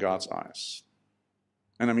precious in God's eyes.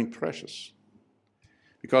 And I mean precious.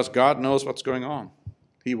 Because God knows what's going on.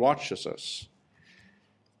 He watches us.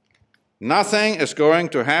 Nothing is going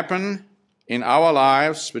to happen in our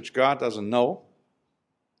lives which God doesn't know.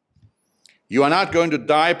 You are not going to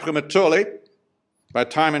die prematurely by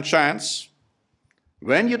time and chance.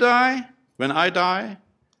 When you die, when I die,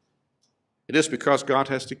 it is because God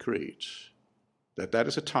has decreed that that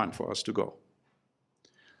is a time for us to go.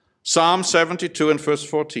 Psalm 72 and verse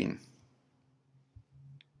 14.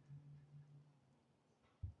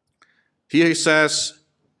 Here he says,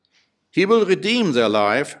 he will redeem their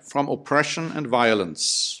life from oppression and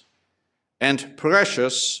violence, and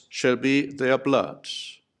precious shall be their blood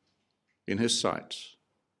in his sight.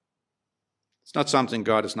 It's not something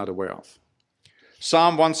God is not aware of.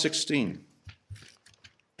 Psalm 116.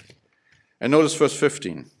 And notice verse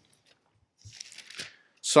 15.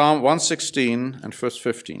 Psalm 116 and verse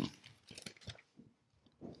 15.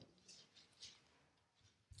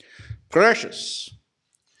 Precious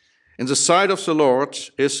in the sight of the Lord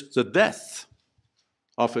is the death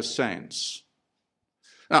of his saints.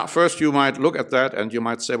 Now, first you might look at that and you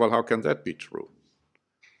might say, well, how can that be true?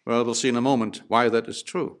 Well, we'll see in a moment why that is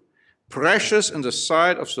true. Precious in the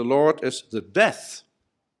sight of the Lord is the death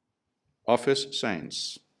of his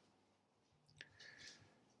saints.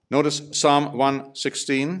 Notice Psalm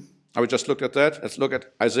 116. We just looked at that. Let's look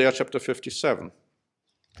at Isaiah chapter 57.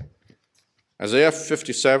 Isaiah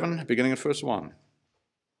 57, beginning at verse 1.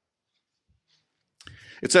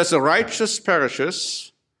 It says, the righteous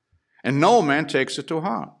perishes, and no man takes it to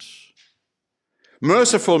heart.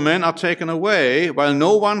 Merciful men are taken away, while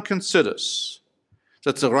no one considers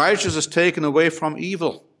that the righteous is taken away from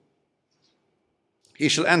evil. He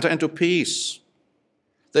shall enter into peace.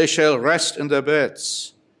 They shall rest in their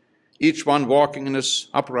beds, each one walking in his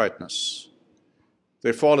uprightness.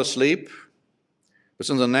 They fall asleep, but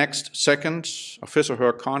in the next second of his or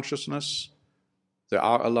her consciousness, they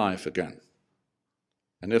are alive again.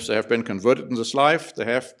 And if they have been converted in this life, they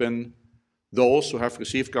have been those who have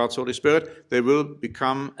received God's Holy Spirit, they will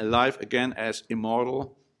become alive again as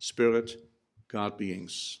immortal spirit God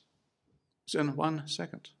beings. It's in 1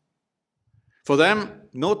 second. For them,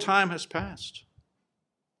 no time has passed.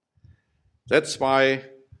 That's why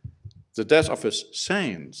the death of his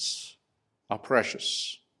saints are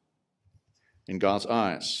precious in God's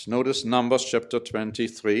eyes. Notice Numbers chapter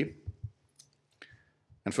 23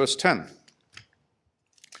 and verse 10.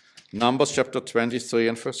 Numbers chapter 23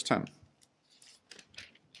 and verse 10.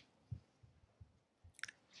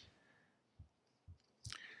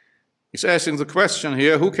 He's asking the question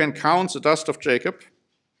here, who can count the dust of Jacob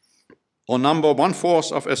or number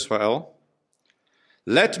 1/4 of Israel?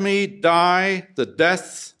 Let me die the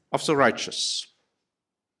death of the righteous,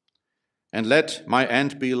 and let my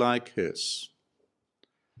end be like his.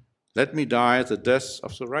 Let me die the death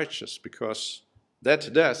of the righteous, because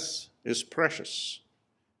that death is precious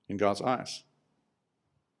in God's eyes.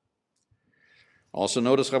 Also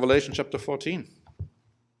notice Revelation chapter 14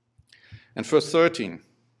 and verse 13.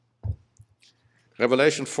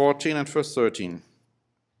 Revelation 14 and verse 13.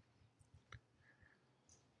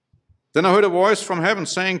 Then I heard a voice from heaven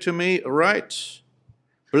saying to me, write,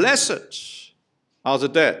 blessed are the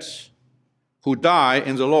dead who die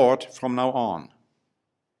in the Lord from now on.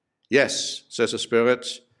 Yes, says the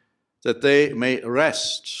Spirit, that they may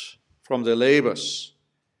rest from their labors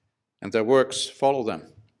and their works follow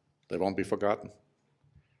them. They won't be forgotten.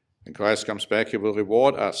 When Christ comes back, he will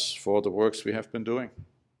reward us for the works we have been doing.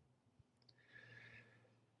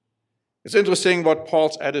 It's interesting what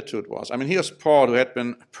Paul's attitude was. I mean, here's Paul, who had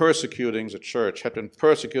been persecuting the church, had been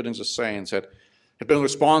persecuting the saints, had been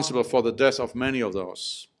responsible for the death of many of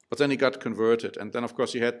those. But then he got converted. And then, of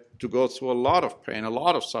course, he had to go through a lot of pain, a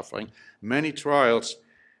lot of suffering, many trials.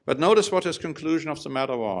 But notice what his conclusion of the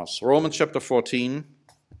matter was. Romans chapter 14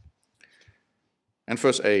 and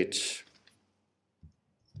verse 8.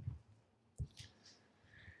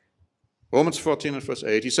 Romans 14 and verse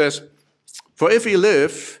 8. He says, "For if we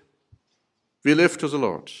live to the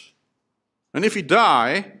Lord. And if we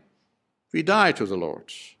die to the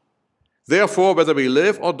Lord. Therefore, whether we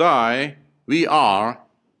live or die, we are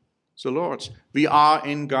the Lord's." We are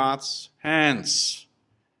in God's hands.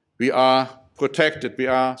 We are protected. We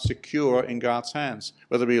are secure in God's hands.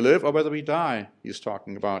 Whether we live or whether we die, he's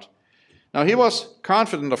talking about. Now, he was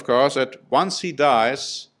confident, of course, that once he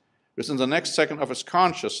dies, within the next second of his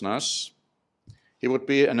consciousness, he would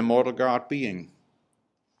be an immortal God being.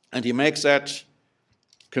 And he makes that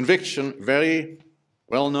conviction very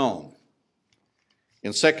well known.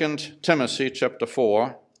 In 2 Timothy chapter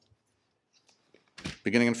 4,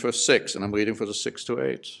 beginning in verse 6, and I'm reading verses 6 to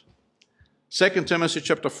 8. 2 Timothy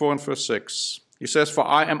chapter 4 and verse 6, he says, "For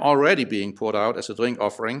I am already being poured out as a drink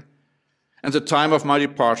offering, and the time of my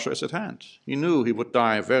departure is at hand." He knew he would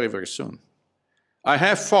die very, very soon. "I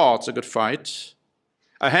have fought the good fight.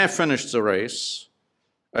 I have finished the race.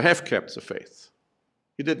 I have kept the faith."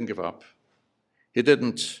 He didn't give up. He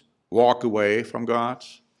didn't walk away from God,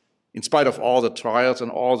 in spite of all the trials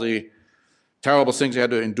and all the terrible things he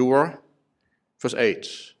had to endure. Verse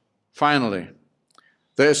 8, "Finally,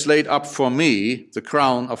 there is laid up for me the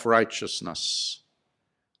crown of righteousness,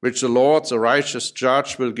 which the Lord, the righteous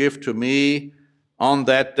judge, will give to me on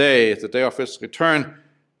that day, the day of his return,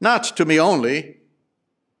 not to me only,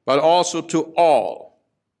 but also to all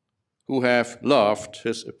who have loved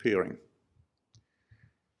his appearing."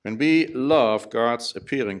 When we love God's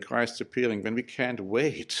appearing, Christ's appearing, when we can't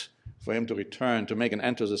wait for him to return, to make an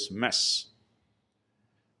end to this mess,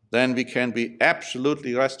 then we can be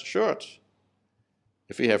absolutely rest assured.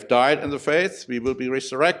 If we have died in the faith, we will be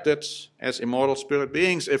resurrected as immortal spirit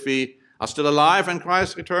beings. If we are still alive when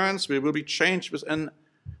Christ returns, we will be changed within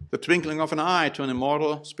the twinkling of an eye to an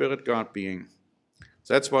immortal spirit God being.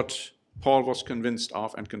 That's what Paul was convinced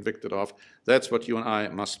of and convicted of. That's what you and I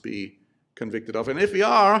must be convicted of. And if we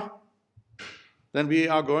are, then we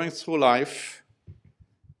are going through life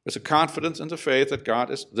with a confidence in the faith that God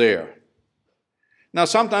is there. Now,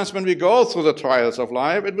 sometimes when we go through the trials of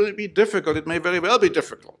life, it will be difficult. It may very well be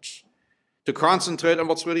difficult to concentrate on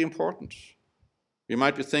what's really important. We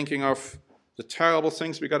might be thinking of the terrible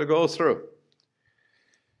things we got to go through.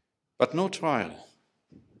 But no trial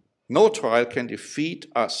can defeat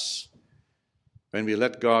us when we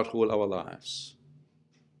let God rule our lives.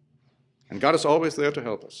 And God is always there to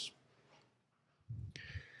help us.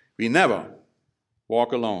 We never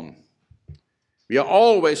walk alone. We are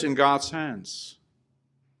always in God's hands.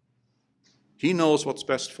 He knows what's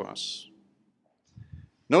best for us.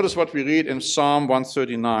 Notice what we read in Psalm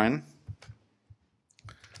 139,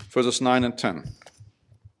 verses 9 and 10.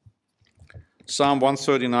 Psalm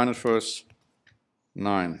 139 and verse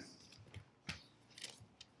 9.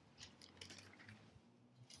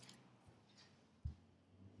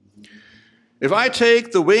 "If I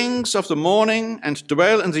take the wings of the morning and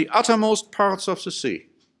dwell in the uttermost parts of the sea,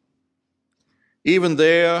 even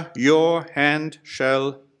there your hand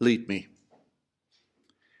shall lead me,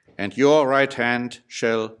 and your right hand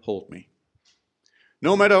shall hold me."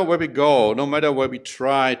 No matter where we go, no matter where we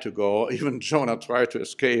try to go, even Jonah tried to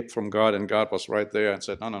escape from God, and God was right there and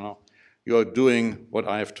said, no, you are doing what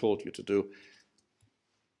I have told you to do.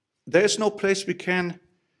 There is no place we can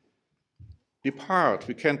depart.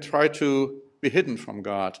 We can try to be hidden from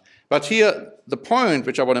God. But here, the point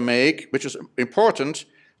which I want to make, which is important,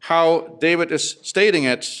 how David is stating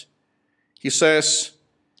it, he says,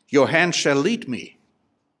 "Your hand shall lead me,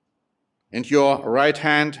 and your right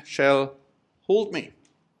hand shall hold me."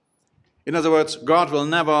 In other words, God will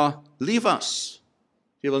never leave us.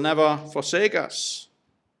 He will never forsake us.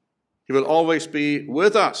 He will always be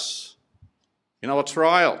with us in our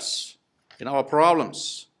trials, in our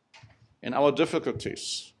problems, in our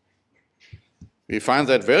difficulties. We find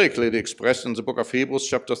that very clearly expressed in the book of Hebrews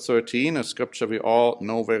chapter 13, a scripture we all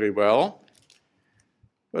know very well.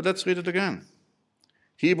 But let's read it again.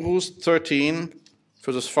 Hebrews 13,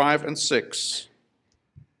 verses 5 and 6.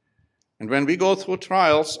 And when we go through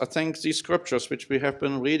trials, I think these scriptures which we have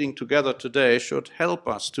been reading together today should help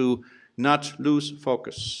us to not lose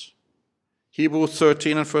focus. Hebrews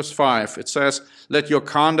 13 and verse 5, it says, "Let your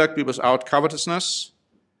conduct be without covetousness.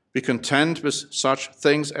 Be content with such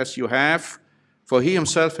things as you have. For he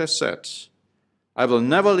himself has said, I will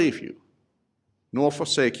never leave you, nor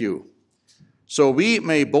forsake you. so we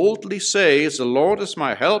may boldly say, the Lord is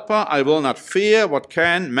my helper, I will not fear, what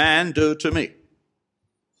can man do to me?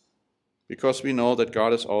 Because we know that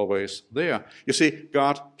God is always there. You see,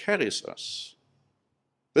 God carries us,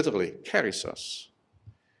 literally carries us,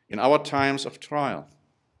 in our times of trial.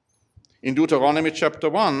 In Deuteronomy chapter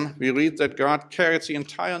 1, we read that God carried the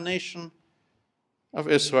entire nation of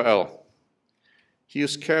Israel. He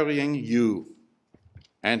is carrying you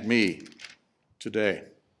and me today.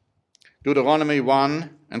 Deuteronomy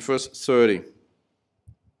 1 and verse 30.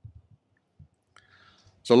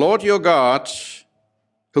 The Lord your God,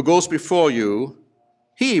 who goes before you,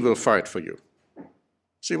 he will fight for you.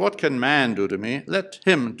 See, what can man do to me? Let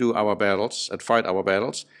him do our battles and fight our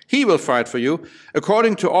battles. He will fight for you,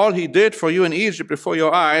 according to all he did for you in Egypt before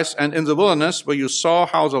your eyes and in the wilderness, where you saw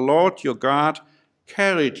how the Lord your God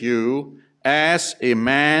carried you as a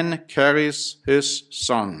man carries his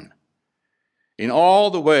son, in all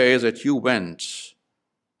the way that you went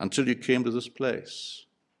until you came to this place.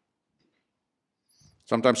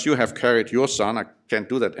 Sometimes you have carried your son. I can't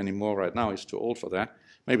do that anymore right now. He's too old for that.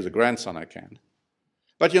 Maybe the grandson I can.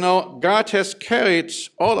 But you know, God has carried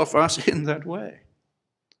all of us in that way.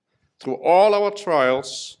 Through all our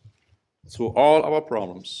trials, through all our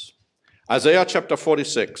problems. Isaiah chapter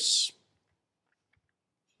 46,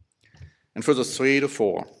 and verses 3 to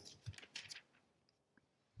 4.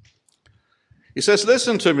 He says,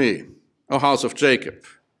 listen to me, O house of Jacob,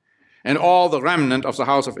 and all the remnant of the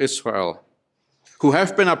house of Israel, who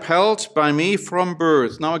have been upheld by me from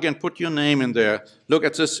birth. Now again, put your name in there. Look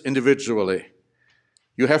at this individually.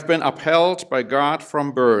 You have been upheld by God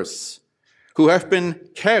from birth, who have been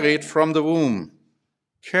carried from the womb,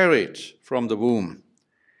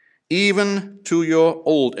 even to your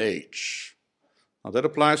old age. Now that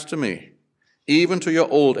applies to me. Even to your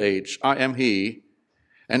old age, I am he,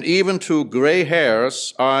 and even to gray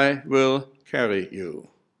hairs I will carry you.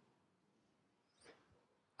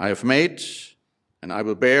 I have made, and I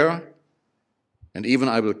will bear, and even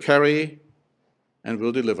I will carry, and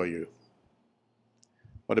will deliver you.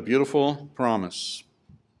 What a beautiful promise.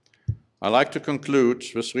 I like to conclude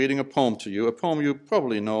with reading a poem to you, a poem you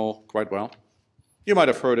probably know quite well. You might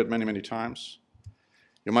have heard it many, many times.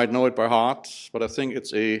 You might know it by heart, but I think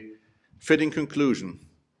it's a fitting conclusion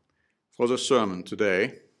for the sermon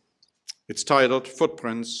today. It's titled,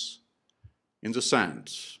 Footprints in the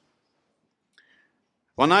Sand.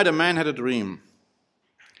 One night a man had a dream.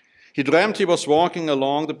 He dreamt he was walking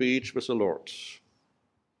along the beach with the Lord.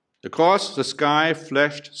 Across the sky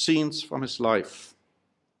flashed scenes from his life.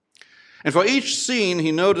 And for each scene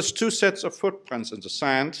he noticed two sets of footprints in the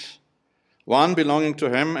sand, one belonging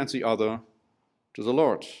to him and the other to the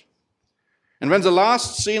Lord. And when the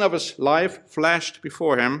last scene of his life flashed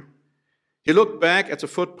before him, he looked back at the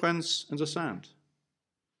footprints in the sand.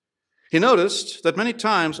 He noticed that many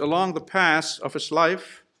times along the path of his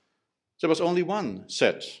life, there was only one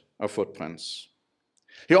set of footprints.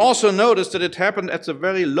 He also noticed that it happened at the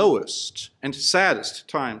very lowest and saddest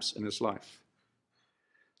times in his life.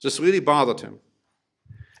 This really bothered him.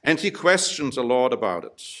 And he questioned the Lord about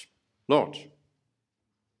it. Lord,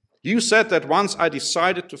 you said that once I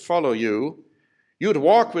decided to follow you, you'd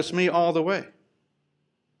walk with me all the way.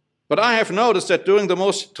 But I have noticed that during the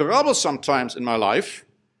most troublesome times in my life,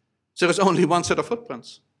 there is only one set of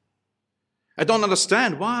footprints. I don't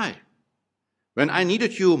understand why. When I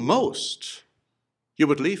needed you most, you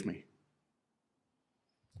would leave me.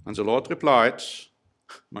 And the Lord replied,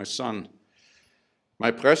 my son,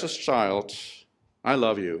 my precious child, I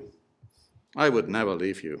love you. I would never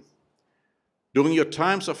leave you. During your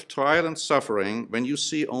times of trial and suffering, when you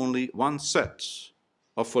see only one set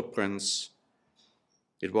of footprints,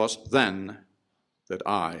 it was then that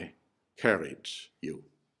I carried you.